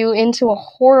throw you into a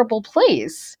horrible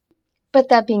place. But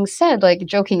that being said, like,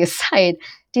 joking aside,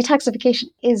 detoxification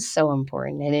is so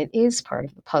important and it is part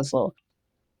of the puzzle.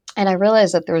 And I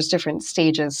realized that there's different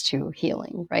stages to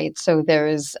healing, right? So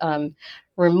there's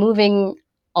removing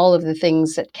all of the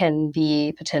things that can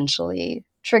be potentially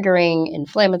triggering,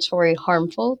 inflammatory,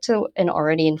 harmful to an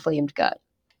already inflamed gut.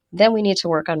 Then we need to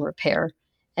work on repair.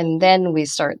 And then we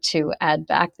start to add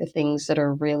back the things that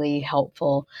are really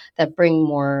helpful, that bring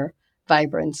more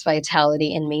vibrance,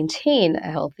 vitality, and maintain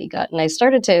a healthy gut. And I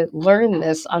started to learn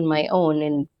this on my own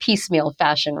in piecemeal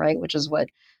fashion, right? Which is what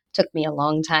took me a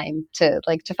long time to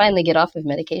finally get off of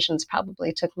medications.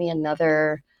 Probably took me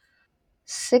another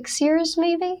 6 years,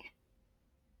 maybe.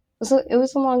 It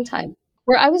was a long time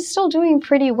where I was still doing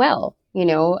pretty well,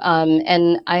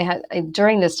 and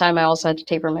during this time, I also had to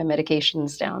taper my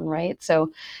medications down, right?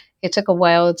 So it took a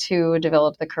while to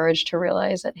develop the courage to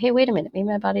realize that, hey, wait a minute, maybe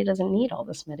my body doesn't need all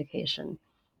this medication.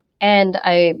 And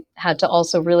I had to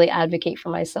also really advocate for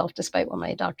myself, despite what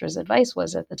my doctor's advice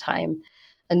was at the time,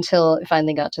 until it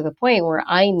finally got to the point where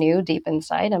I knew deep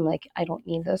inside, I'm like, I don't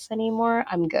need this anymore.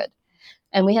 I'm good.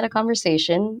 And we had a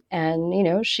conversation, and,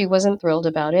 she wasn't thrilled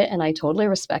about it. And I totally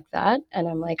respect that. And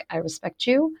I'm like, I respect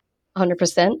you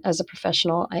 100% as a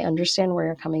professional. I understand where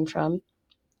you're coming from.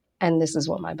 And this is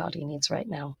what my body needs right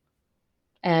now.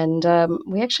 And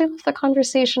we actually left the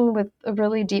conversation with a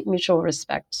really deep mutual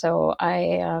respect. So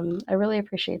I really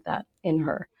appreciate that in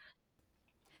her.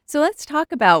 So let's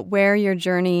talk about where your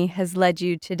journey has led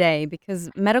you today, because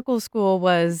medical school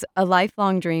was a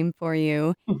lifelong dream for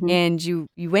you, Hmm. and you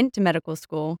went to medical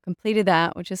school, completed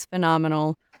that, which is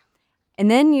phenomenal.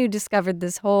 And then you discovered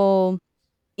this whole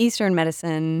Eastern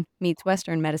medicine meets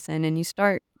Western medicine, and you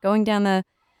start going down the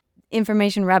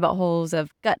information rabbit holes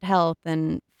of gut health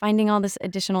and finding all this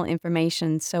additional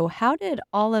information. So, how did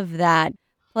all of that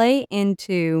play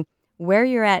into where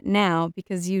you're at now?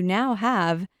 Because you now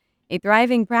have a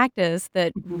thriving practice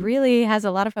that Hmm. really has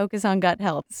a lot of focus on gut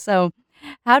health. So,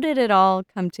 How did it all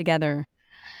come together?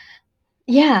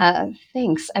 Yeah,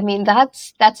 thanks. I mean,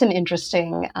 that's an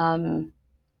interesting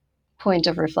point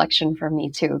of reflection for me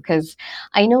too, because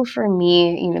I know for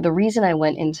me, the reason I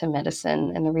went into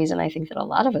medicine and the reason I think that a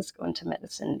lot of us go into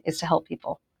medicine is to help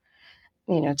people,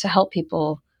 to help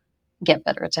people get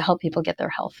better, to help people get their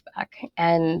health back.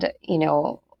 And,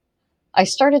 I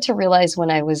started to realize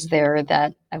when I was there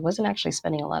that I wasn't actually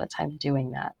spending a lot of time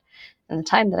doing that. And the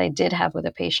time that I did have with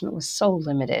a patient was so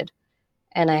limited.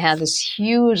 And I had this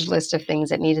huge list of things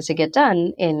that needed to get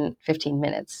done in 15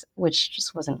 minutes, which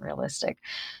just wasn't realistic.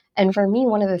 And for me,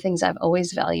 one of the things I've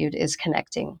always valued is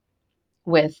connecting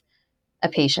with a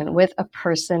patient, with a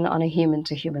person on a human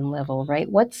to human level, right?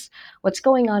 What's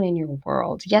going on in your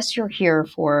world? Yes, you're here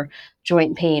for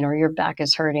joint pain or your back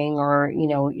is hurting or,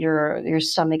 your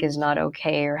stomach is not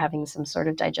okay or having some sort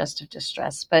of digestive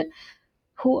distress, but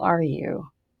who are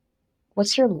you?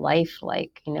 What's your life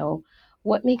like?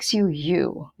 What makes you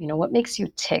you? What makes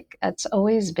you tick? That's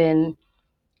always been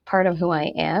part of who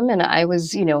I am. And I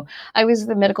was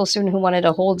the medical student who wanted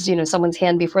to hold, someone's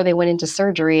hand before they went into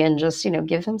surgery and just,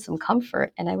 give them some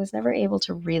comfort. And I was never able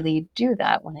to really do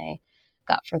that when I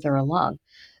got further along.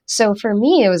 So for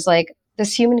me, it was like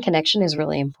this human connection is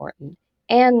really important.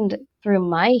 And through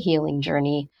my healing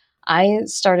journey, I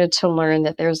started to learn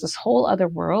that there's this whole other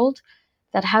world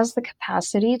that has the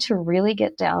capacity to really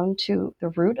get down to the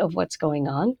root of what's going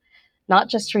on, not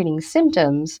just treating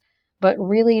symptoms, but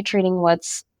really treating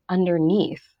what's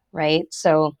underneath, right?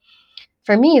 So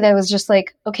for me, that was just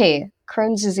like, okay,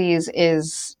 Crohn's disease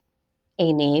is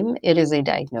a name, it is a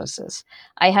diagnosis.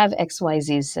 I have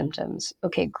XYZ symptoms.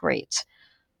 Okay, great.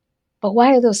 But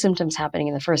why are those symptoms happening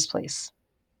in the first place?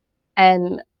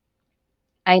 And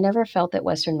I never felt that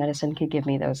Western medicine could give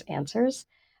me those answers.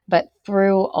 But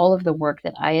through all of the work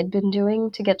that I had been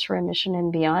doing to get to remission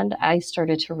and beyond, I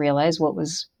started to realize what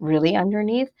was really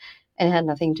underneath and it had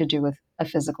nothing to do with a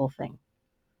physical thing.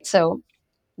 So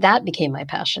that became my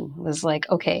passion was like,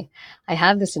 okay, I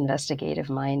have this investigative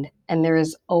mind and there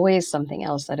is always something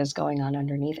else that is going on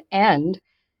underneath. And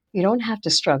you don't have to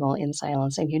struggle in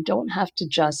silence and you don't have to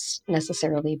just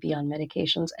necessarily be on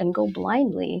medications and go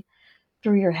blindly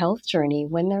through your health journey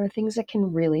when there are things that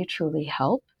can really truly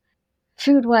help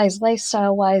food wise,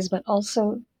 lifestyle wise, but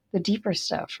also the deeper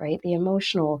stuff, right? The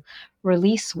emotional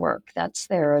release work that's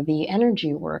there, the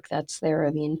energy work that's there,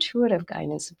 the intuitive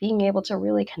guidance, being able to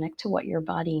really connect to what your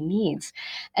body needs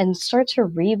and start to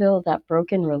rebuild that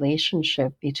broken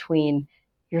relationship between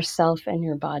yourself and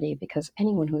your body because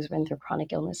anyone who's been through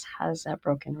chronic illness has that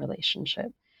broken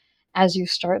relationship. As you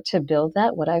start to build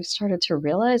that, what I've started to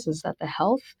realize is that the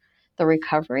health, the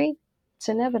recovery, it's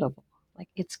inevitable. Like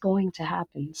it's going to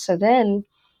happen. So then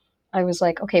I was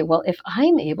like, okay, well, if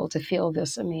I'm able to feel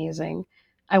this amazing,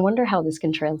 I wonder how this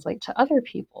can translate to other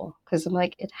people. Because I'm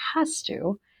like, it has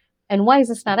to. And why is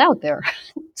this not out there?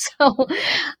 so,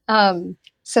 um,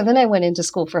 so then I went into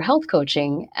school for health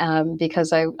coaching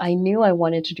because I knew I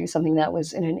wanted to do something that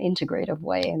was in an integrative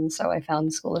way. And so I found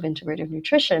the School of Integrative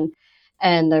Nutrition.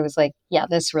 And I was like, yeah,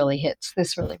 this really hits.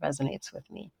 This really resonates with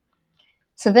me.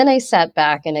 So then I sat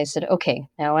back and I said, okay,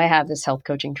 now I have this health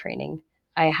coaching training.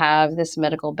 I have this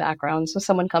medical background. So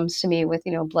someone comes to me with,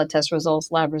 blood test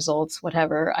results, lab results,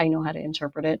 whatever. I know how to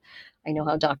interpret it. I know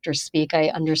how doctors speak. I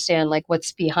understand like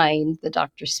what's behind the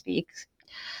doctor speaks.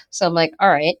 So I'm like, all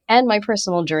right. And my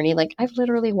personal journey, like I've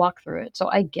literally walked through it. So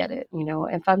I get it.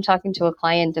 If I'm talking to a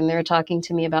client and they're talking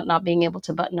to me about not being able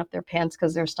to button up their pants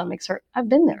because their stomachs hurt, I've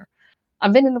been there.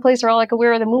 I've been in the place where all I could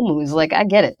wear are the moo Like I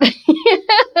get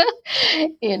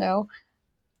it. you know?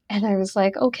 And I was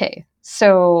like, okay.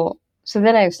 So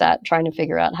then I sat trying to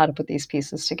figure out how to put these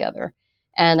pieces together.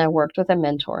 And I worked with a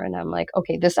mentor and I'm like,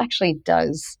 okay, this actually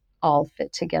does all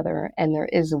fit together. And there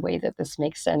is a way that this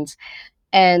makes sense.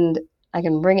 And I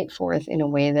can bring it forth in a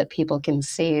way that people can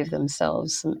save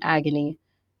themselves some agony,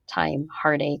 time,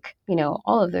 heartache,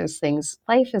 all of those things.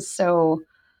 Life is so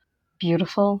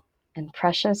beautiful and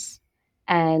precious.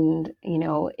 And,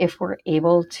 if we're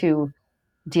able to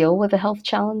deal with the health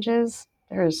challenges,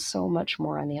 there is so much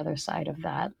more on the other side of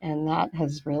that. And that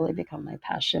has really become my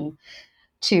passion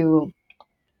to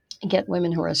get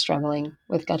women who are struggling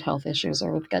with gut health issues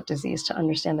or with gut disease to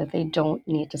understand that they don't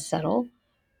need to settle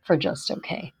for just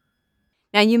okay.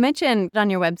 Now, you mentioned on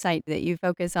your website that you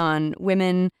focus on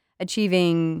women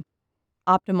achieving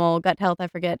optimal gut health. I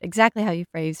forget exactly how you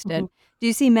phrased Mhm. it. Do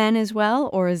you see men as well,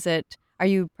 or are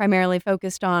you primarily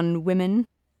focused on women?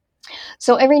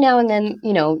 So every now and then,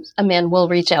 a man will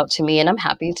reach out to me and I'm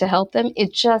happy to help them.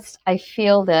 I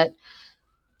feel that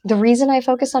the reason I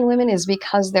focus on women is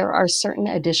because there are certain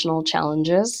additional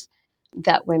challenges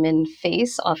that women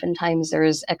face. Oftentimes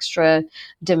there's extra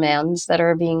demands that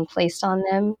are being placed on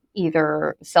them,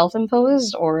 either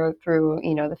self-imposed or through,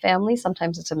 the family.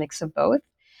 Sometimes it's a mix of both.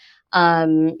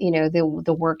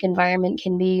 The work environment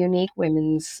can be unique.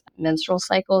 Women's menstrual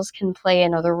cycles can play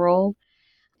another role.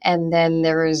 And then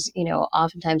there's,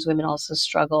 oftentimes women also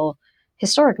struggle,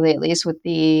 historically at least, with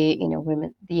the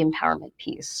empowerment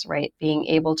piece, right? Being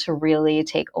able to really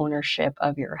take ownership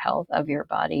of your health, of your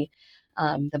body,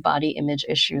 the body image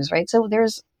issues, right? So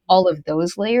there's all of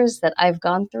those layers that I've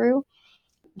gone through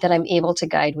that I'm able to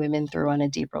guide women through on a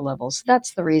deeper level. So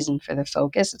that's the reason for the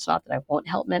focus. It's not that I won't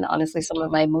help men. Honestly, some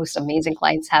of my most amazing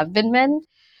clients have been men,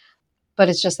 but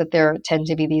it's just that there tend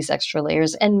to be these extra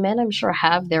layers. And men, I'm sure,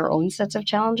 have their own sets of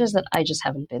challenges that I just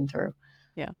haven't been through.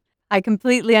 Yeah. I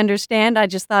completely understand. I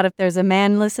just thought if there's a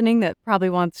man listening that probably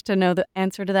wants to know the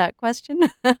answer to that question,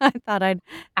 I thought I'd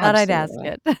ask Absolutely.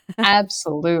 it.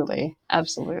 Absolutely.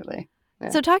 Absolutely. Yeah.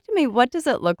 So talk to me, what does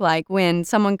it look like when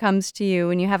someone comes to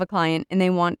you and you have a client and they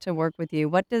want to work with you?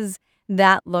 What does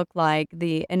that look like,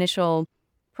 the initial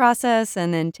process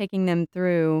and then taking them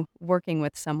through working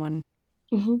with someone?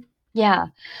 hmm Yeah.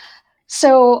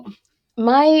 So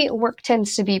my work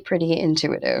tends to be pretty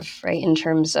intuitive, right, in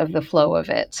terms of the flow of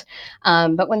it.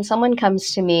 But when someone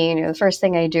comes to me, the first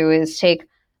thing I do is take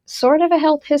sort of a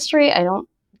health history. I don't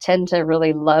tend to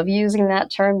really love using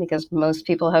that term because most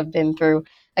people have been through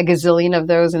a gazillion of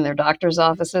those in their doctor's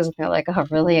offices. And they're like, oh,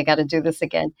 really? I got to do this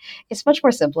again. It's much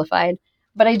more simplified,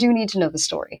 but I do need to know the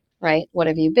story, right? What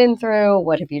have you been through?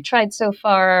 What have you tried so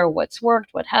far? What's worked?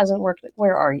 What hasn't worked?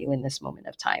 Where are you in this moment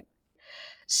of time?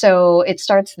 So it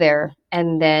starts there.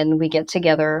 And then we get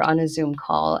together on a Zoom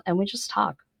call and we just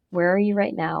talk. Where are you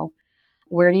right now?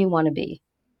 Where do you want to be?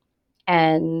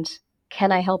 And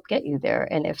can I help get you there?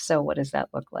 And if so, what does that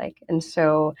look like? And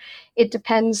so it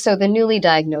depends. So the newly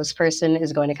diagnosed person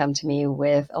is going to come to me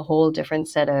with a whole different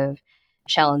set of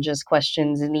challenges,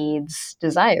 questions, needs,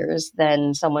 desires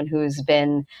than someone who's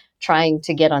been trying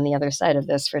to get on the other side of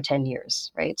this for 10 years,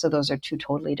 right? So those are two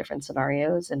totally different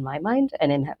scenarios in my mind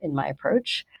and in my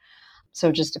approach. So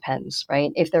it just depends,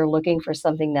 right? If they're looking for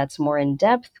something that's more in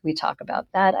depth, we talk about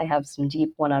that. I have some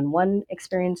deep one on one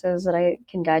experiences that I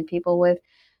can guide people with.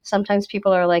 Sometimes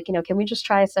people are like, can we just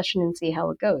try a session and see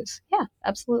how it goes? Yeah,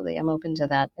 absolutely. I'm open to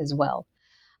that as well.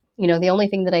 The only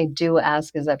thing that I do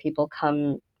ask is that people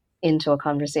come into a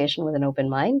conversation with an open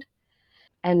mind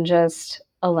and just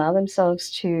allow themselves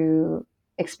to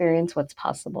experience what's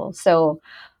possible. So,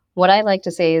 what I like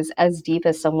to say is, as deep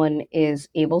as someone is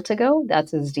able to go,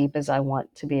 that's as deep as I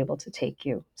want to be able to take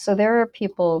you. So there are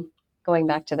people, going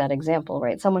back to that example,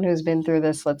 right? Someone who's been through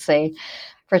this, let's say,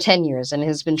 for 10 years and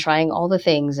has been trying all the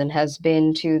things and has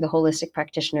been to the holistic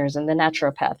practitioners and the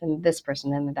naturopath and this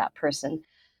person and that person.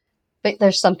 But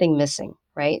there's something missing,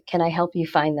 right? Can I help you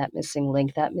find that missing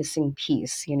link, that missing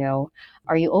piece?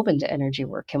 Are you open to energy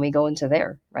work? Can we go into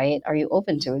there, right? Are you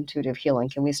open to intuitive healing?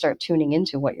 Can we start tuning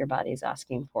into what your body's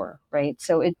asking for, right?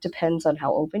 So it depends on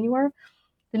how open you are.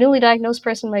 The newly diagnosed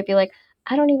person might be like,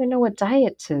 I don't even know what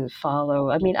diet to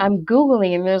follow. I mean, I'm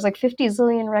Googling and there's like 50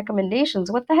 zillion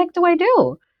recommendations. What the heck do I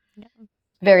do? Yeah.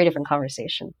 Very different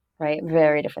conversation, right?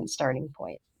 Very different starting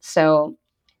point. So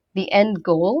the end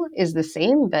goal is the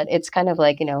same, but it's kind of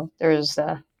like, there's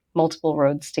multiple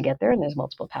roads to get there and there's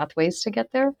multiple pathways to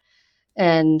get there.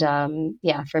 And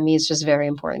yeah, for me, it's just very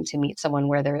important to meet someone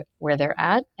where they're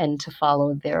at and to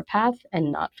follow their path,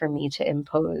 and not for me to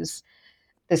impose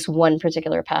this one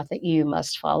particular path that you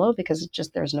must follow, because it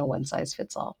just there's no one size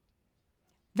fits all.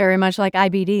 Very much like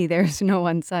IBD, there's no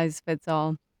one size fits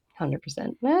all.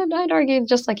 100%. And I'd argue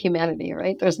just like humanity,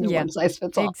 right? There's no Yeah, one size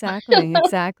fits all. exactly,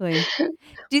 exactly.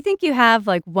 Do you think you have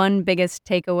like one biggest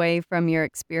takeaway from your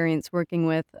experience working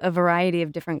with a variety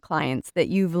of different clients that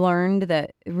you've learned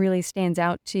that really stands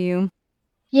out to you?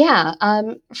 Yeah,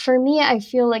 for me, I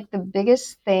feel like the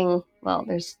biggest thing, well,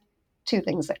 there's two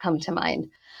things that come to mind.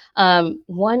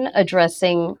 One,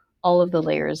 addressing all of the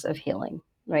layers of healing,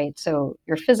 right? So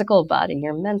your physical body,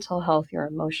 your mental health, your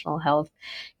emotional health,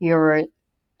 your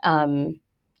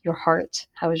your heart.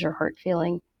 How is your heart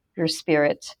feeling? Your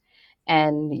spirit,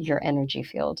 and your energy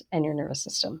field, and your nervous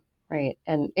system, right?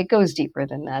 And it goes deeper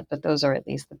than that, but those are at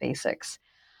least the basics.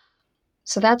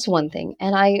 So that's one thing.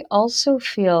 And I also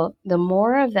feel the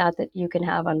more of that you can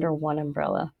have under one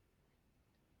umbrella,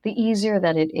 the easier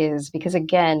that it is. Because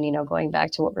again, going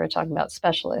back to what we were talking about,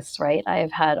 specialists, right? I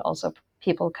have had also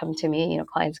people come to me,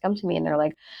 clients come to me and they're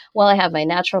like, well, I have my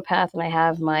naturopath and I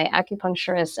have my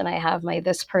acupuncturist and I have my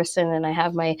this person and I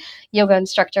have my yoga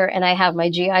instructor and I have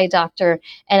my GI doctor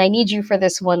and I need you for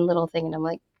this one little thing. And I'm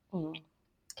like,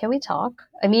 can we talk?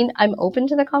 I mean, I'm open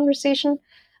to the conversation,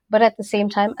 But at the same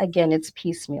time, again, it's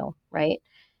piecemeal, right?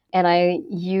 And I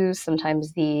use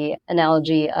sometimes the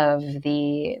analogy of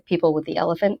the people with the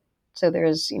elephant. So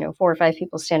there's, 4 or 5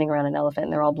 people standing around an elephant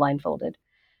and they're all blindfolded.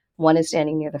 One is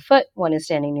standing near the foot, one is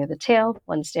standing near the tail,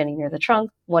 one's standing near the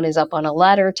trunk, one is up on a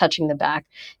ladder touching the back,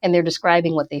 and they're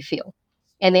describing what they feel.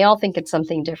 And they all think it's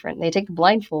something different. They take the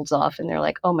blindfolds off and they're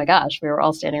like, oh my gosh, we were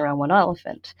all standing around one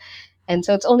elephant. And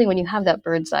so it's only when you have that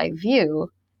bird's eye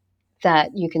view that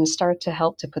you can start to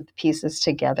help to put the pieces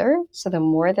together. So the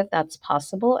more that that's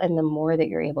possible and the more that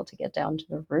you're able to get down to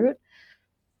the root,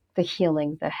 the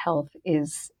healing, the health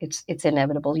it's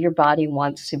inevitable. Your body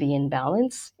wants to be in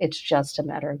balance. It's just a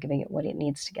matter of giving it what it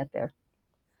needs to get there.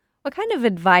 What kind of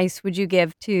advice would you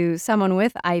give to someone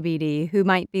with IBD who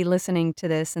might be listening to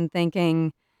this and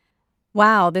thinking,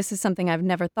 wow, this is something I've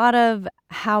never thought of.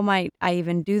 How might I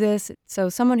even do this? So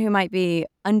someone who might be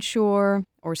unsure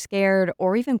or scared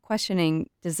or even questioning,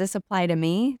 does this apply to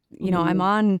me? I'm Mm.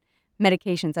 on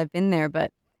medications. I've been there,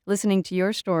 but listening to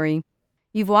your story,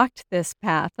 you've walked this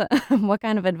path. What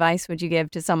kind of advice would you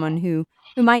give to someone who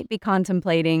might be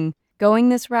contemplating going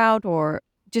this route or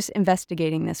just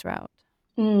investigating this route?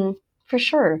 For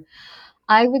sure.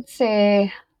 I would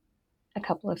say a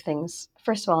couple of things.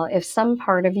 First of all, if some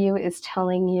part of you is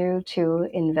telling you to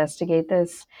investigate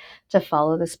this, to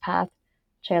follow this path,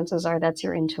 chances are that's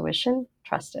your intuition.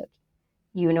 Trust it.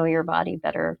 You know your body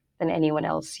better than anyone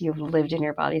else. You've lived in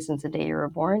your body since the day you were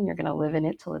born. You're going to live in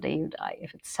it till the day you die.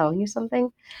 If it's telling you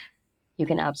something, you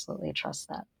can absolutely trust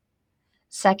that.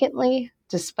 Secondly,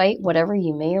 despite whatever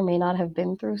you may or may not have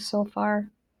been through so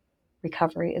far,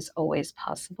 recovery is always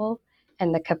possible.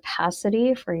 And the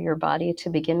capacity for your body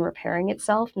to begin repairing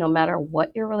itself, no matter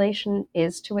what your relation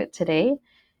is to it today,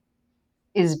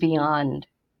 is beyond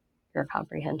your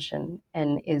comprehension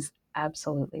and is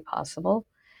absolutely possible.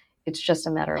 It's just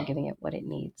a matter of giving it what it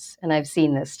needs. And I've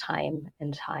seen this time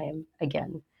and time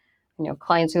again.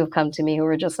 Clients who have come to me who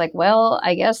are just like, well,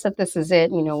 I guess that this is it,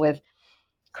 with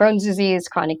Crohn's disease,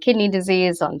 chronic kidney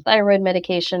disease, on thyroid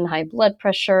medication, high blood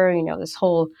pressure, this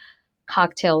whole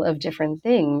cocktail of different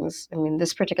things. I mean,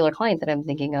 this particular client that I'm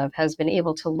thinking of has been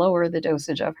able to lower the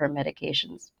dosage of her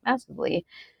medications massively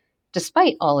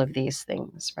despite all of these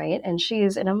things, right? And she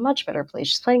is in a much better place.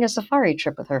 She's planning a safari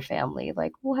trip with her family.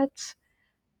 Like, what?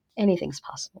 Anything's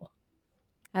possible.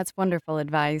 That's wonderful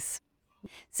advice.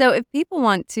 So if people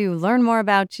want to learn more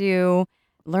about you,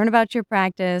 learn about your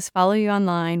practice, follow you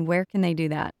online, where can they do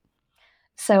that?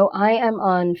 So I am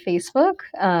on Facebook,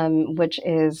 which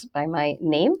is by my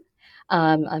name.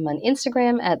 I'm on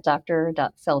Instagram at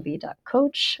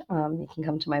dr.selvi.coach. You can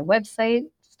come to my website,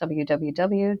 it's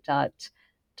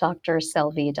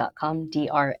www.drselvi.com,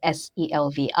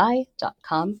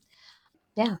 drselvi.com.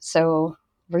 Yeah, so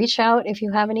reach out if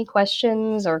you have any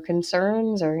questions or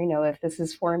concerns, or, if this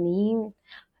is for me.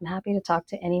 I'm happy to talk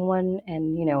to anyone.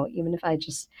 And, even if I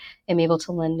just am able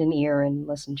to lend an ear and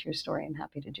listen to your story, I'm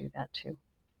happy to do that too.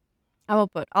 I will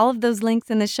put all of those links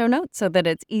in the show notes so that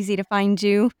it's easy to find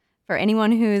you for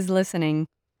anyone who is listening.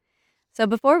 So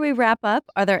before we wrap up,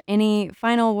 are there any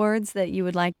final words that you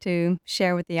would like to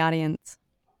share with the audience?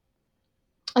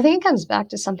 I think it comes back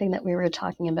to something that we were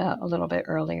talking about a little bit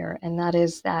earlier, and that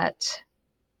is that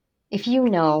if you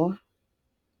know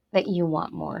that you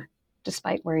want more,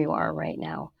 despite where you are right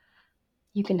now,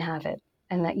 you can have it,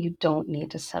 and that you don't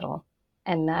need to settle.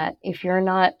 And that if you're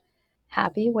not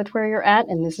happy with where you're at,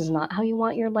 and this is not how you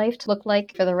want your life to look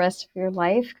like for the rest of your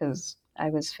life, because I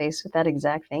was faced with that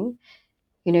exact thing,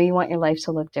 you want your life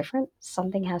to look different,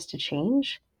 something has to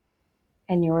change,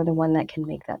 and you're the one that can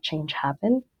make that change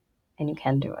happen, and you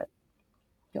can do it.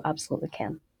 You absolutely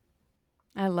can.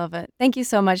 I love it. Thank you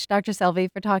so much, Dr.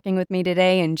 Selvi, for talking with me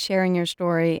today and sharing your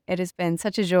story. It has been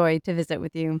such a joy to visit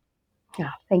with you.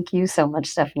 Yeah, thank you so much,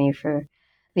 Stephanie, for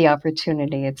the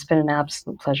opportunity. It's been an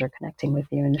absolute pleasure connecting with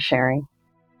you and sharing.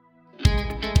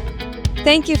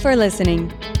 Thank you for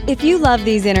listening. If you love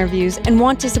these interviews and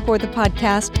want to support the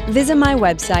podcast, visit my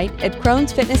website at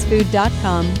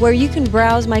crohnsfitnessfood.com, where you can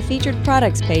browse my featured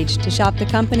products page to shop the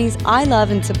companies I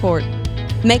love and support.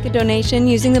 Make a donation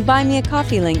using the Buy Me a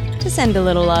Coffee link to send a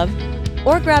little love,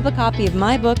 or grab a copy of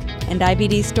my book and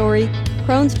IBD story,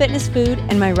 Crohn's Fitness Food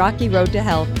and My Rocky Road to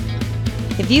Health.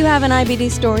 If you have an IBD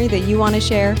story that you want to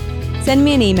share, send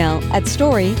me an email at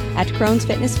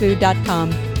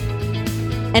story@crohnsfitnessfood.com.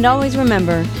 And always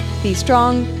remember, be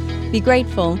strong, be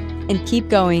grateful, and keep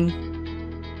going.